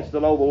chance to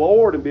know the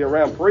Lord and be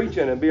around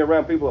preaching and be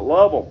around people that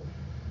love them.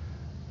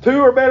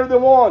 Two are better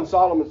than one,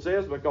 Solomon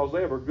says, because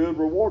they have a good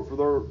reward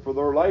for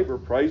their labor.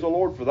 Praise the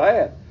Lord for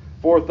that.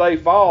 For if they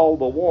fall,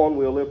 the one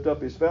will lift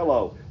up his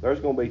fellow. There's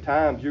going to be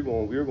times you're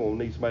going to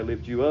need somebody to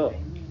lift you up.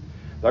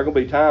 There are going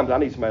to be times I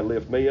need somebody to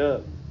lift me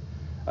up.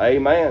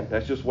 Amen.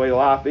 That's just the way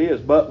life is.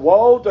 But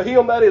woe to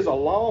him that is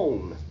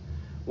alone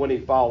when he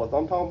falleth.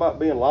 I'm talking about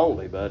being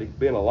lonely, buddy.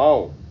 Being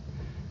alone.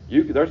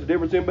 There's a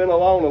difference in being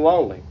alone and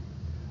lonely.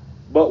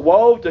 But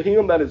woe to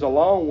him that is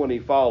alone when he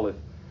falleth,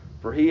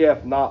 for he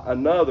hath not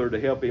another to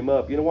help him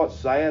up. You know what's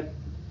sad?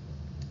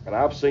 And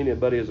I've seen it,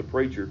 buddy, as a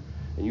preacher,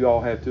 and you all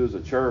have too as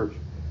a church.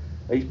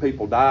 These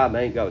people die and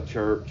they ain't got a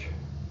church.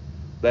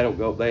 They don't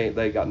go. They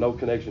ain't got no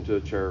connection to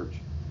a church.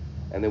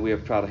 And then we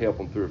have to try to help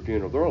them through a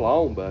funeral. They're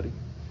alone, buddy.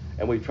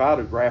 And we try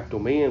to graft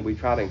them in. We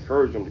try to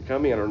encourage them to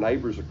come in. Our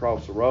neighbors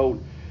across the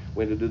road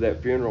went to do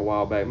that funeral a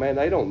while back. Man,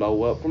 they don't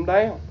know up from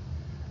down.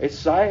 It's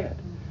sad.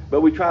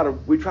 But we try to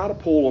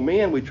pull them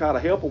in. We try to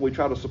help them. We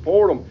try to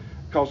support them.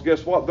 Because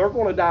guess what? They're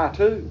going to die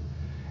too.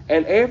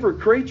 And every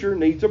creature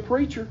needs a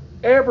preacher.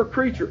 Every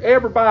creature,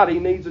 everybody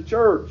needs a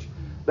church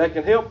that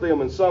can help them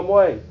in some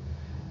way.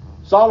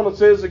 Solomon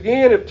says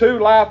again, if two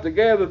lie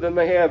together, then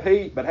they have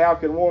heat. But how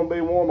can one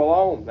be warm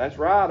alone? That's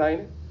right,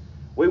 ain't it?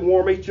 We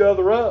warm each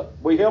other up.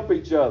 We help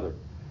each other.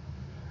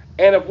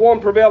 And if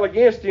one prevail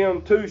against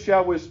him, two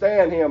shall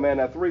withstand him, and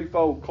a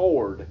threefold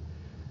cord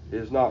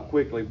is not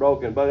quickly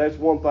broken. But that's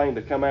one thing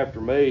to come after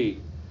me.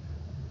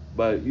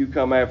 But you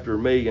come after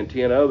me and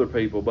 10 other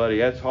people, buddy,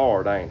 that's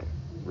hard, ain't it?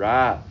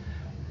 Right.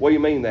 What do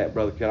you mean that,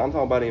 Brother Ken? I'm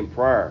talking about in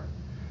prayer.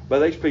 But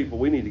these people,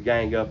 we need to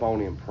gang up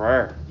on in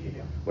prayer.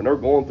 Yeah. When they're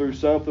going through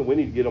something, we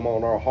need to get them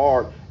on our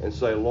heart and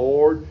say,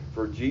 Lord,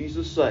 for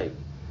Jesus' sake,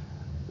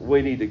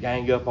 we need to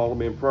gang up on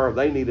them in prayer.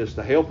 They need us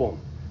to help them.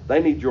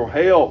 They need your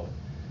help.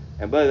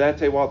 And buddy, I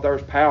tell you what,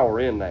 there's power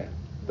in that.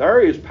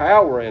 There is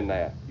power in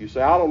that. You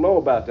say, I don't know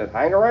about that.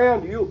 Hang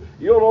around. You'll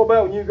know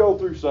about when you go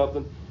through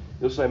something.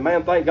 You'll say,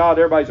 man, thank God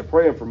everybody's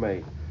praying for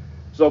me.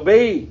 So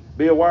be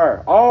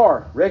aware.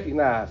 R,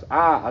 recognize.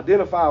 I,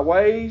 identify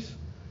ways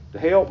to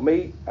help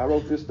meet. I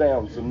wrote this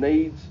down. Some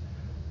needs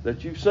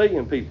that you see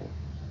in people.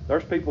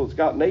 There's people that's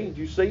got needs.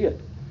 You see it.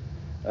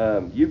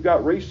 You've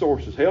got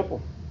resources. Help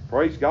them.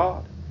 Praise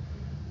God.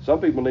 Some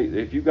people need,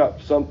 if you've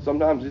got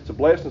sometimes it's a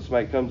blessing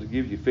somebody comes and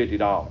gives you $50,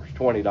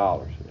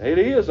 $20. It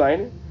is,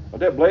 ain't it?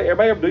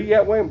 Everybody ever do you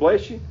that way and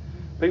bless you?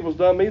 People's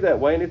done me that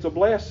way, and it's a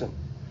blessing.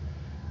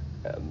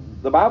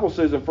 The Bible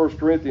says in 1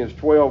 Corinthians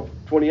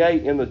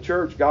 12:28, in the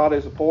church God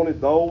has appointed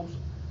those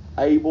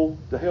able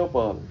to help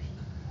others.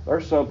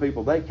 There's some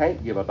people, they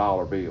can't give a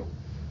dollar bill.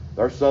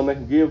 There's some that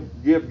can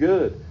give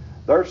good.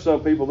 There's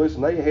some people,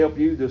 listen, they help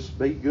you just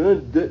be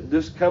good,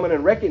 just coming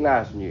and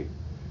recognizing you,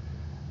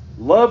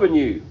 loving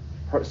you.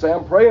 Say,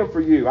 I'm praying for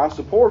you. I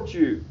support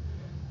you.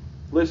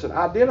 Listen,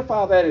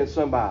 identify that in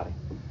somebody.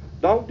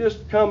 Don't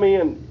just come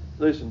in.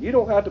 Listen, you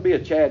don't have to be a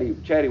chatty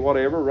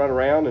whatever, run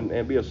around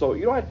and be a social.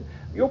 You don't have to.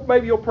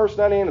 Maybe your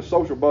personality ain't a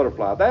social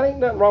butterfly. That ain't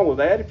nothing wrong with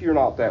that if you're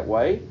not that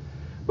way.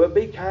 But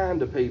be kind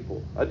to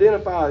people.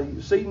 Identify,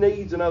 see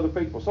needs in other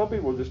people. Some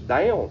people are just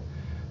down.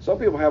 Some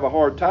people have a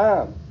hard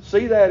time.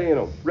 See that in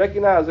them.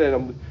 Recognize that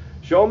in them.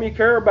 Show them you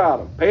care about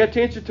them. Pay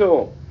attention to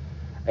them.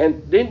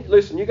 And then,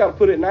 listen, you got to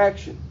put it in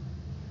action.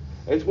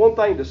 It's one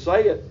thing to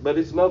say it, but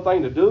it's another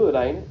thing to do it,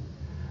 ain't it?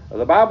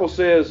 The Bible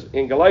says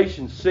in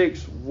Galatians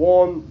 6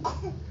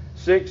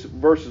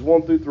 verses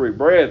 1 through 3,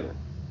 brethren,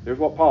 here's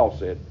what Paul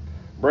said.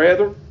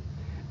 Brethren,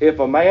 if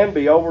a man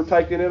be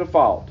overtaken in a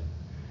fault,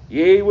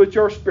 ye which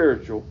are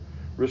spiritual,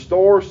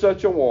 restore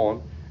such a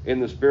one in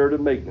the spirit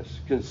of meekness,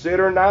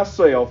 considering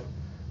thyself,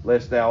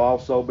 lest thou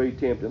also be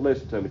tempted.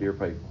 Listen to me, dear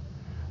people.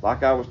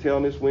 Like I was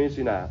telling this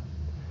Wednesday night,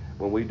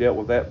 when we dealt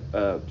with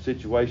that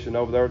situation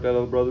over there at that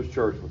other brother's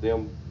church, with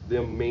them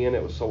men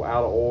that was so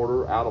out of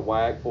order, out of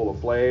whack, full of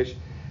flesh,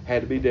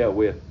 had to be dealt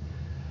with.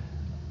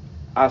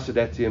 I said,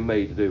 that's in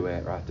me to do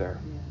that right there.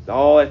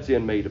 Oh, that's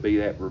in me to be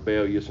that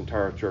rebellious and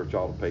tear a church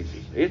all to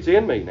pieces. It's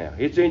in me now.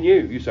 It's in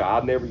you. You say,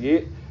 I'd never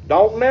yet.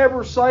 Don't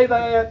never say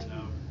that.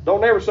 No.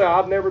 Don't never say,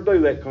 I'd never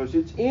do that, because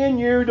it's in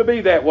you to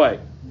be that way.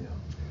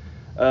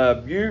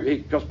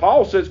 Because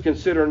Paul says,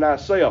 considering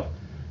thyself.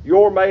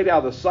 You're made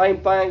out of the same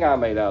thing I'm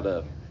made out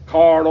of.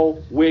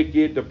 Carnal,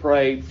 wicked,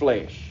 depraved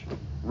flesh.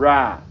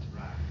 Right.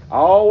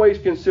 Always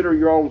consider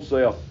your own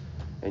self.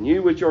 And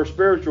you which are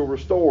spiritual,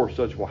 restore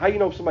such one. How you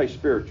know somebody's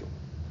spiritual?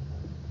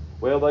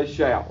 Well, they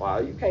shout.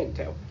 Well, you can't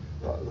tell.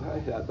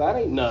 That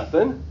ain't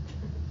nothing.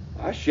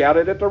 I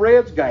shouted at the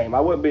Reds game.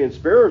 I wasn't being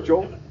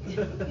spiritual.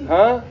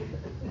 Huh?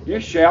 You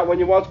shout when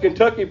you watch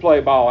Kentucky play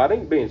ball. That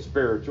ain't being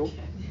spiritual.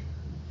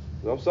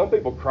 You know, some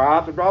people cry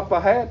at the drop of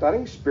a hat. That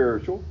ain't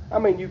spiritual. I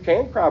mean, you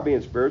can cry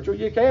being spiritual.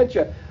 You can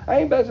shout.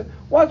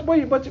 What's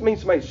it mean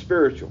somebody's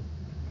spiritual?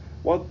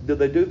 Well, do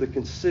they do the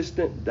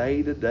consistent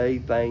day-to-day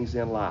things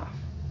in life?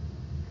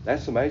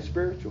 That's somebody's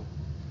spiritual.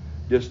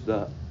 Just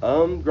the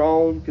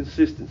ungrown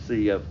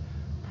consistency of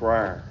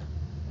prayer,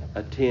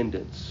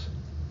 attendance,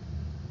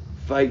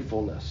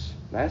 faithfulness.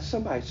 That's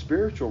somebody's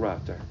spiritual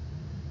right there.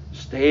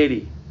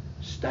 Steady,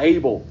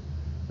 stable.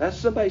 That's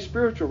somebody's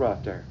spiritual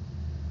right there.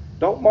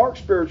 Don't mark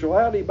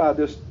spirituality by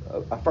just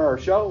a fair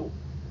show.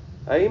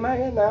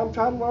 Amen. Now I'm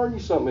trying to learn you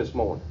something this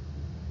morning.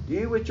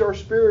 You which are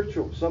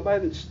spiritual,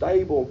 somebody that's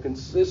stable,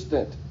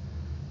 consistent,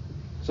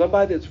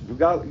 somebody that's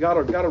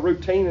got a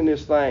routine in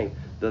this thing.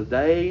 The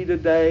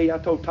day-to-day, I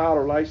told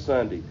Tyler last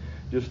Sunday,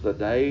 just the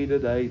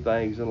day-to-day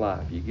things in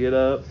life. You get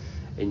up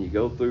and you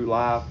go through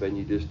life and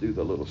you just do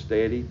the little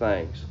steady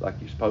things like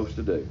you're supposed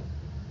to do.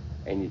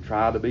 And you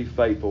try to be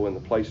faithful in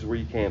the places where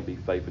you can be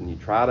faithful. And you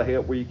try to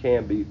help where you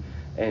can be.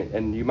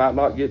 And you might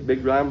not get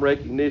big time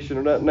recognition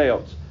or nothing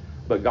else.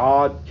 But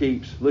God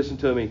keeps, listen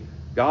to me,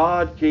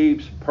 God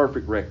keeps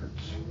perfect records.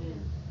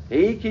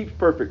 He keeps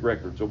perfect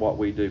records of what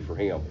we do for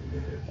Him.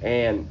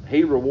 And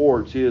He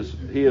rewards His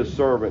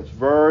servants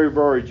very,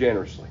 very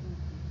generously.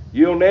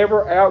 You'll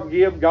never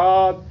outgive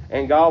God,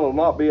 and God will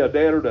not be a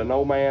debtor to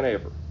no man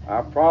ever.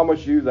 I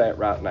promise you that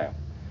right now.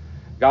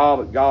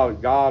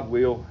 God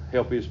will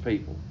help His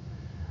people.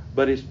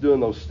 But it's doing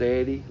those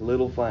steady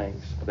little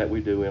things that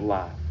we do in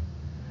life.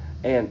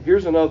 And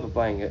here's another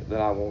thing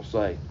that I want to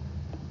say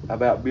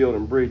about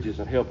building bridges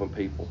and helping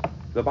people.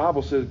 The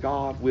Bible says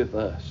God with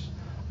us.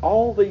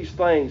 All these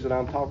things that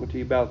I'm talking to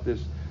you about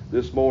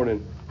this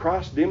morning,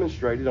 Christ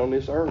demonstrated on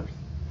this earth.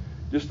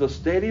 Just the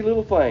steady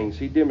little things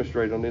He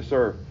demonstrated on this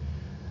earth.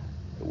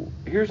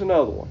 Here's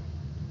another one.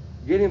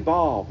 Get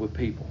involved with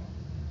people.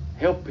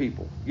 Help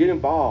people. Get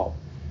involved.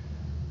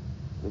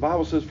 The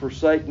Bible says,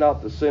 forsake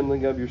not the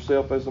assembling of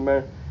yourself as a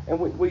man. And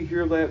we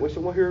hear that. We say,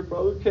 well, here,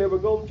 Brother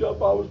Kevin, go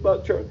jump on us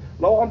about church.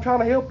 No, I'm trying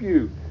to help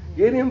you.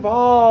 Get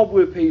involved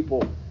with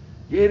people.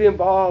 Get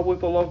involved with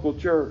the local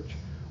church.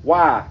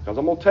 Why? Because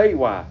I'm going to tell you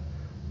why.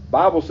 The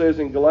Bible says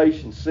in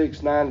Galatians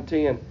 6, 9, and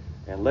 10,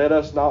 and let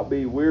us not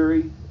be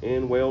weary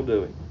in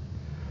well-doing.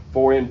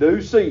 For in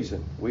due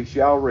season we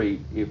shall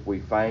reap if we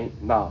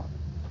faint not.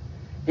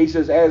 He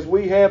says, as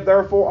we have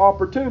therefore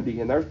opportunity,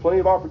 and there's plenty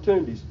of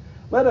opportunities,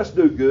 let us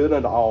do good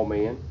unto all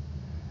men,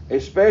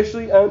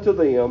 especially unto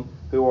them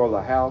who are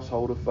the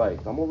household of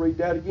faith. I'm going to read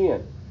that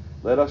again.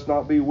 Let us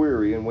not be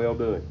weary in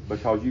well-doing,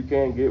 because you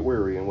can get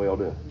weary in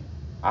well-doing.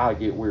 I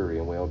get weary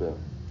in well-doing.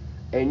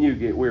 And you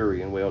get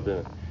weary in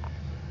well-doing.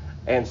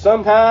 And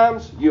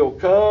sometimes you'll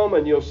come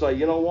and you'll say,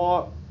 you know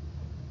what?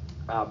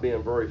 I've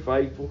been very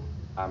faithful.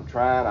 I'm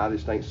trying. I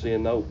just ain't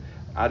seeing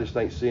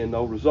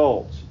no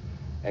results.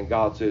 And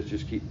God says,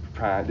 just keep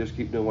trying. Just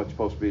keep doing what you're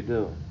supposed to be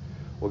doing.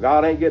 Well,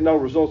 God ain't getting no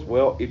results.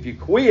 Well, if you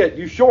quit,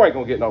 you sure ain't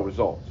going to get no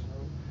results.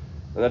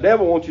 And the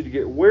devil wants you to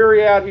get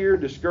weary out here,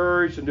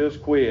 discouraged, and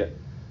just quit.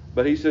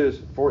 But He says,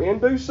 for in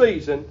due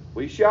season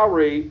we shall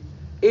reap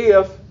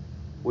if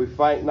we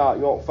faint not.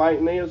 You know what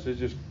fainting is?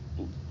 It's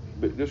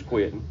just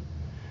quitting.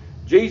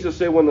 Jesus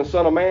said, when the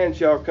Son of Man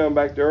shall come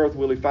back to earth,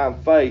 will He find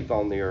faith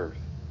on the earth?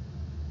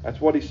 That's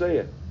what He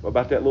said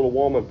about that little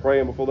woman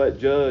praying before that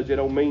judge, that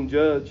old mean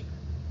judge.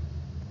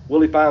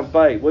 Will he find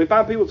faith? Will he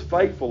find people that's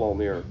faithful on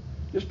the earth?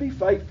 Just be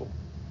faithful.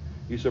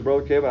 You said,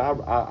 Brother Kevin,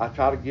 I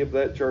try to give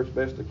that church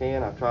best I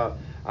can.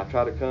 I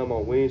try to come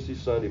on Wednesday,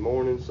 Sunday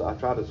mornings. I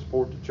try to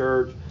support the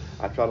church.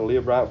 I try to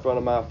live right in front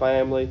of my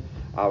family.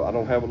 I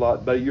don't have a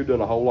lot, but you're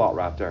doing a whole lot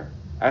right there.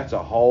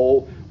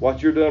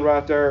 What you're doing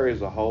right there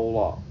is a whole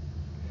lot.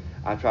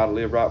 I try to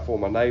live right for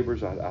my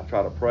neighbors. I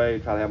try to pray,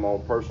 try to have my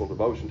own personal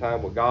devotion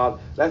time with God.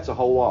 That's a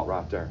whole lot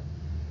right there.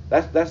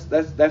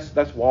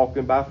 That's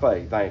walking by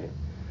faith, ain't it?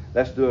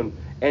 That's doing,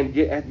 and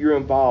you're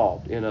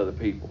involved in other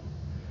people.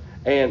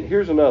 And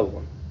here's another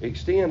one.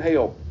 Extend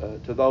help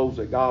to those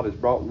that God has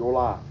brought in your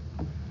life.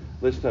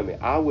 Listen to me.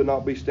 I would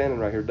not be standing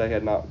right here today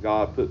had not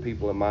God put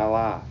people in my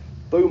life,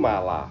 through my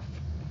life,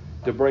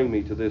 to bring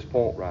me to this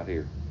point right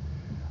here.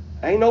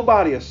 Ain't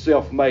nobody a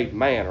self-made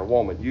man or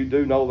woman. You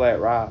do know that,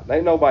 right?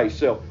 Ain't nobody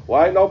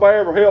ain't nobody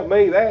ever helped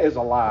me. That is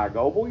a lie,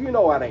 Goble. You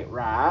know that ain't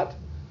right.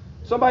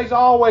 Somebody's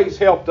always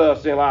helped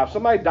us in life.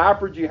 Somebody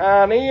diapered you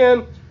hind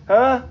end,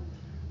 huh?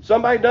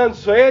 Somebody done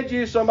fed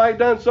you. Somebody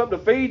done something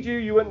to feed you.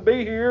 You wouldn't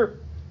be here.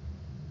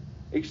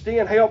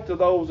 Extend help to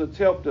those that's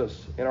helped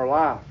us in our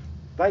life.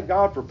 Thank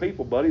God for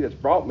people, buddy, that's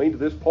brought me to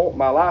this point in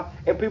my life,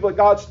 and people that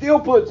God still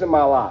puts in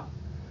my life.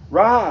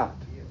 Right.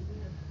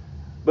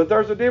 But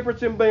there's a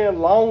difference in being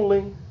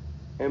lonely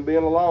and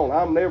being alone.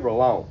 I'm never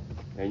alone,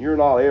 and you're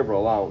not ever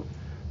alone.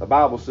 The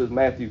Bible says,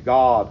 Matthew,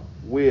 God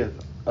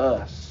with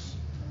us.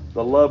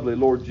 The lovely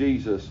Lord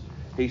Jesus,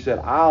 he said,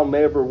 I'll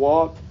never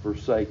what?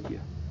 Forsake you.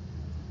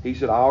 He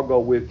said, I'll go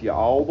with you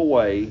all the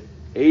way,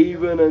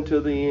 even unto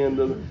the end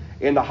of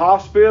in the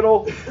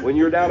hospital. When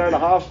you're down there in the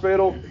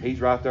hospital, he's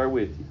right there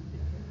with you.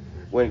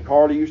 When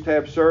Carly used to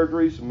have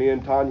surgeries, me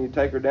and Tanya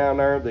take her down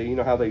there. You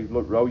know how they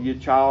roll your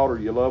child or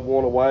your loved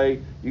one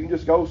away? You can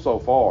just go so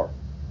far.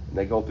 And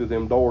they go through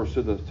them doors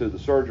to the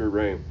surgery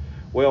room.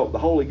 Well, the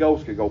Holy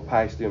Ghost could go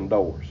past them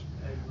doors.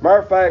 Matter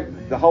of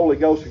fact, the Holy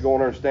Ghost could go in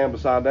there and stand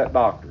beside that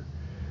doctor.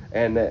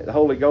 And the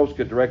Holy Ghost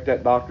could direct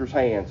that doctor's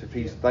hands. If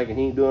he's thinking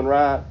he ain't doing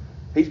right,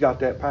 he's got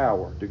that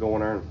power to go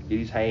in there and get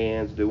his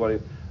hands, do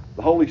whatever.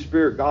 The Holy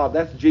Spirit, God,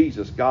 that's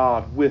Jesus,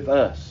 God with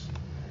us.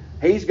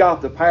 He's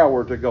got the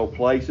power to go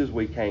places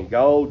we can't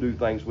go, do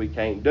things we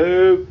can't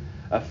do,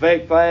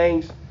 affect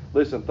things.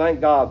 Listen, thank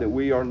God that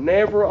we are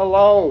never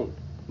alone.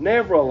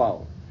 Never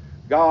alone.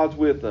 God's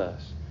with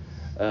us.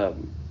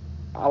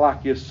 I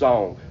like this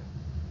song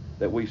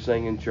that we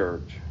sing in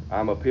church.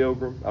 I'm a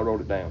pilgrim. I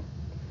wrote it down.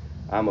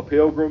 I'm a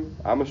pilgrim.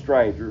 I'm a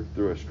stranger.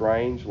 Through a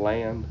strange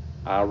land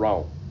I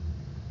roam.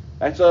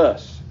 That's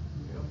us.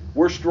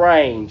 We're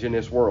strange in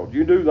this world.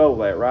 You do know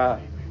that, right?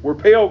 We're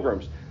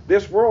pilgrims.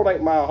 This world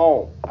ain't my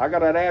home. I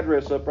got an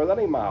address up there. That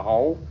ain't my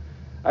home.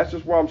 That's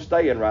just where I'm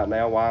staying right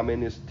now while I'm in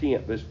this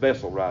tent, this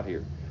vessel right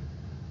here.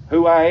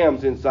 Who I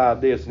am's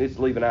inside this, and it's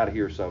leaving out of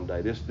here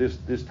someday.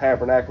 This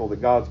tabernacle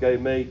that God's gave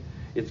me,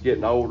 it's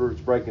getting older. It's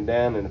breaking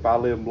down, and if I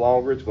live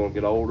longer, it's going to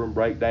get older and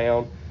break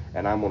down,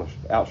 and I'm going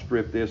to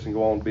outstrip this and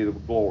go on to be the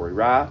glory,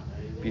 right?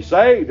 If you're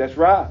saved, that's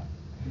right.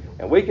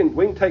 And we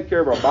can take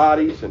care of our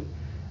bodies, and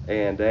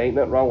there ain't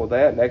nothing wrong with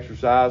that, and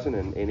exercising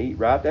and eat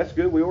right. That's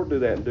good. We ought to do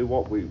that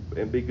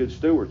and be good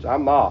stewards.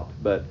 I'm not,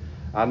 but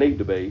I need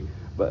to be.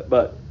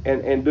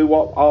 And do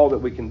all that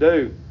we can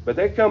do. But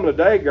there's coming a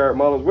day, Garrett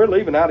Mullins, we're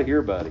leaving out of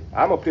here, buddy.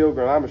 I'm a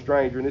pilgrim, I'm a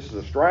stranger, and this is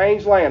a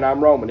strange land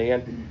I'm roaming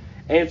in.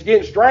 And it's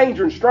getting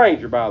stranger and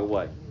stranger, by the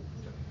way.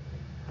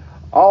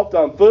 Oft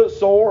I'm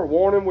footsore,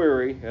 worn and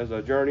weary as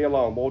I journey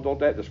along. Boy, don't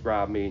that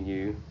describe me and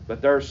you.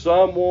 But there's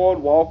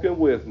someone walking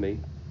with me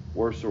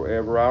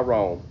wheresoever I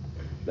roam.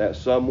 That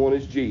someone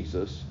is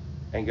Jesus.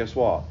 And guess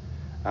what?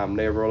 I'm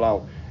never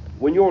alone.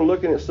 When you're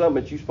looking at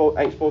something that you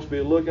ain't supposed to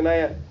be looking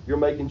at, you're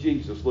making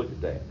Jesus look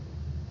at that.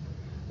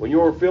 When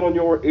you're filling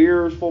your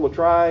ears full of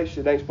trash,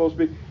 it ain't supposed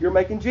to be, you're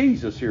making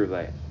Jesus hear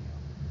that.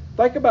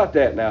 Think about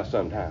that now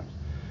sometimes.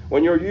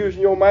 When you're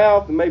using your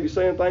mouth and maybe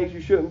saying things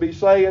you shouldn't be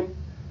saying,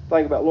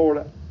 think about,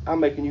 Lord, I'm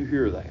making you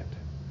hear that.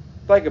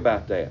 Think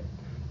about that.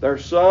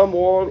 There's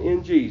someone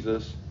in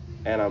Jesus,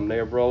 and I'm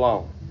never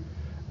alone.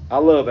 I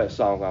love that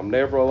song. I'm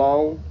never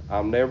alone.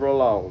 I'm never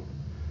alone.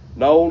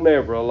 No,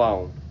 never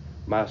alone.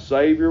 My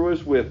Savior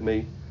was with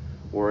me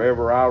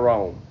wherever I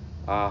roam.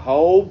 I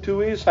hold to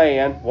His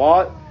hand.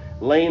 What?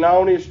 Lean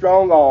on His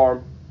strong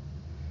arm.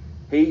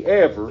 He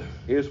ever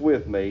is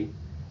with me,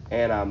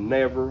 and I'm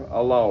never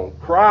alone.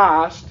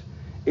 Christ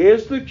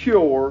is the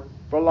cure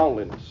for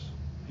loneliness.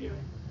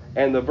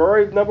 And the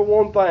very number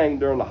one thing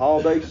during the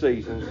holiday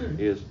season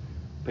is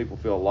people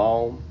feel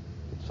alone,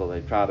 so they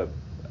try to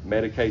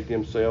medicate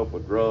themselves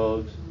with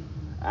drugs,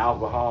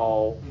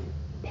 alcohol,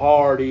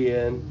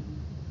 partying.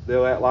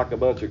 They'll act like a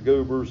bunch of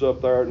goobers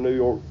up there in New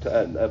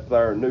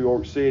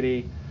York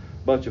City,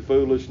 bunch of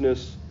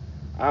foolishness.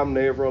 I'm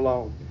never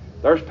alone.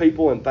 There's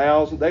people in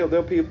thousands.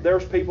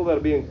 There's people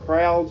that'll be in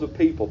crowds of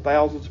people,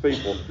 thousands of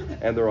people,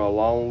 and they're a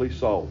lonely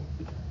soul.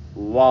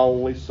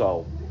 Lonely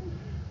soul.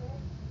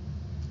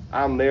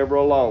 I'm never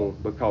alone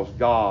because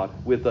God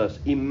with us.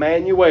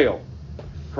 Emmanuel.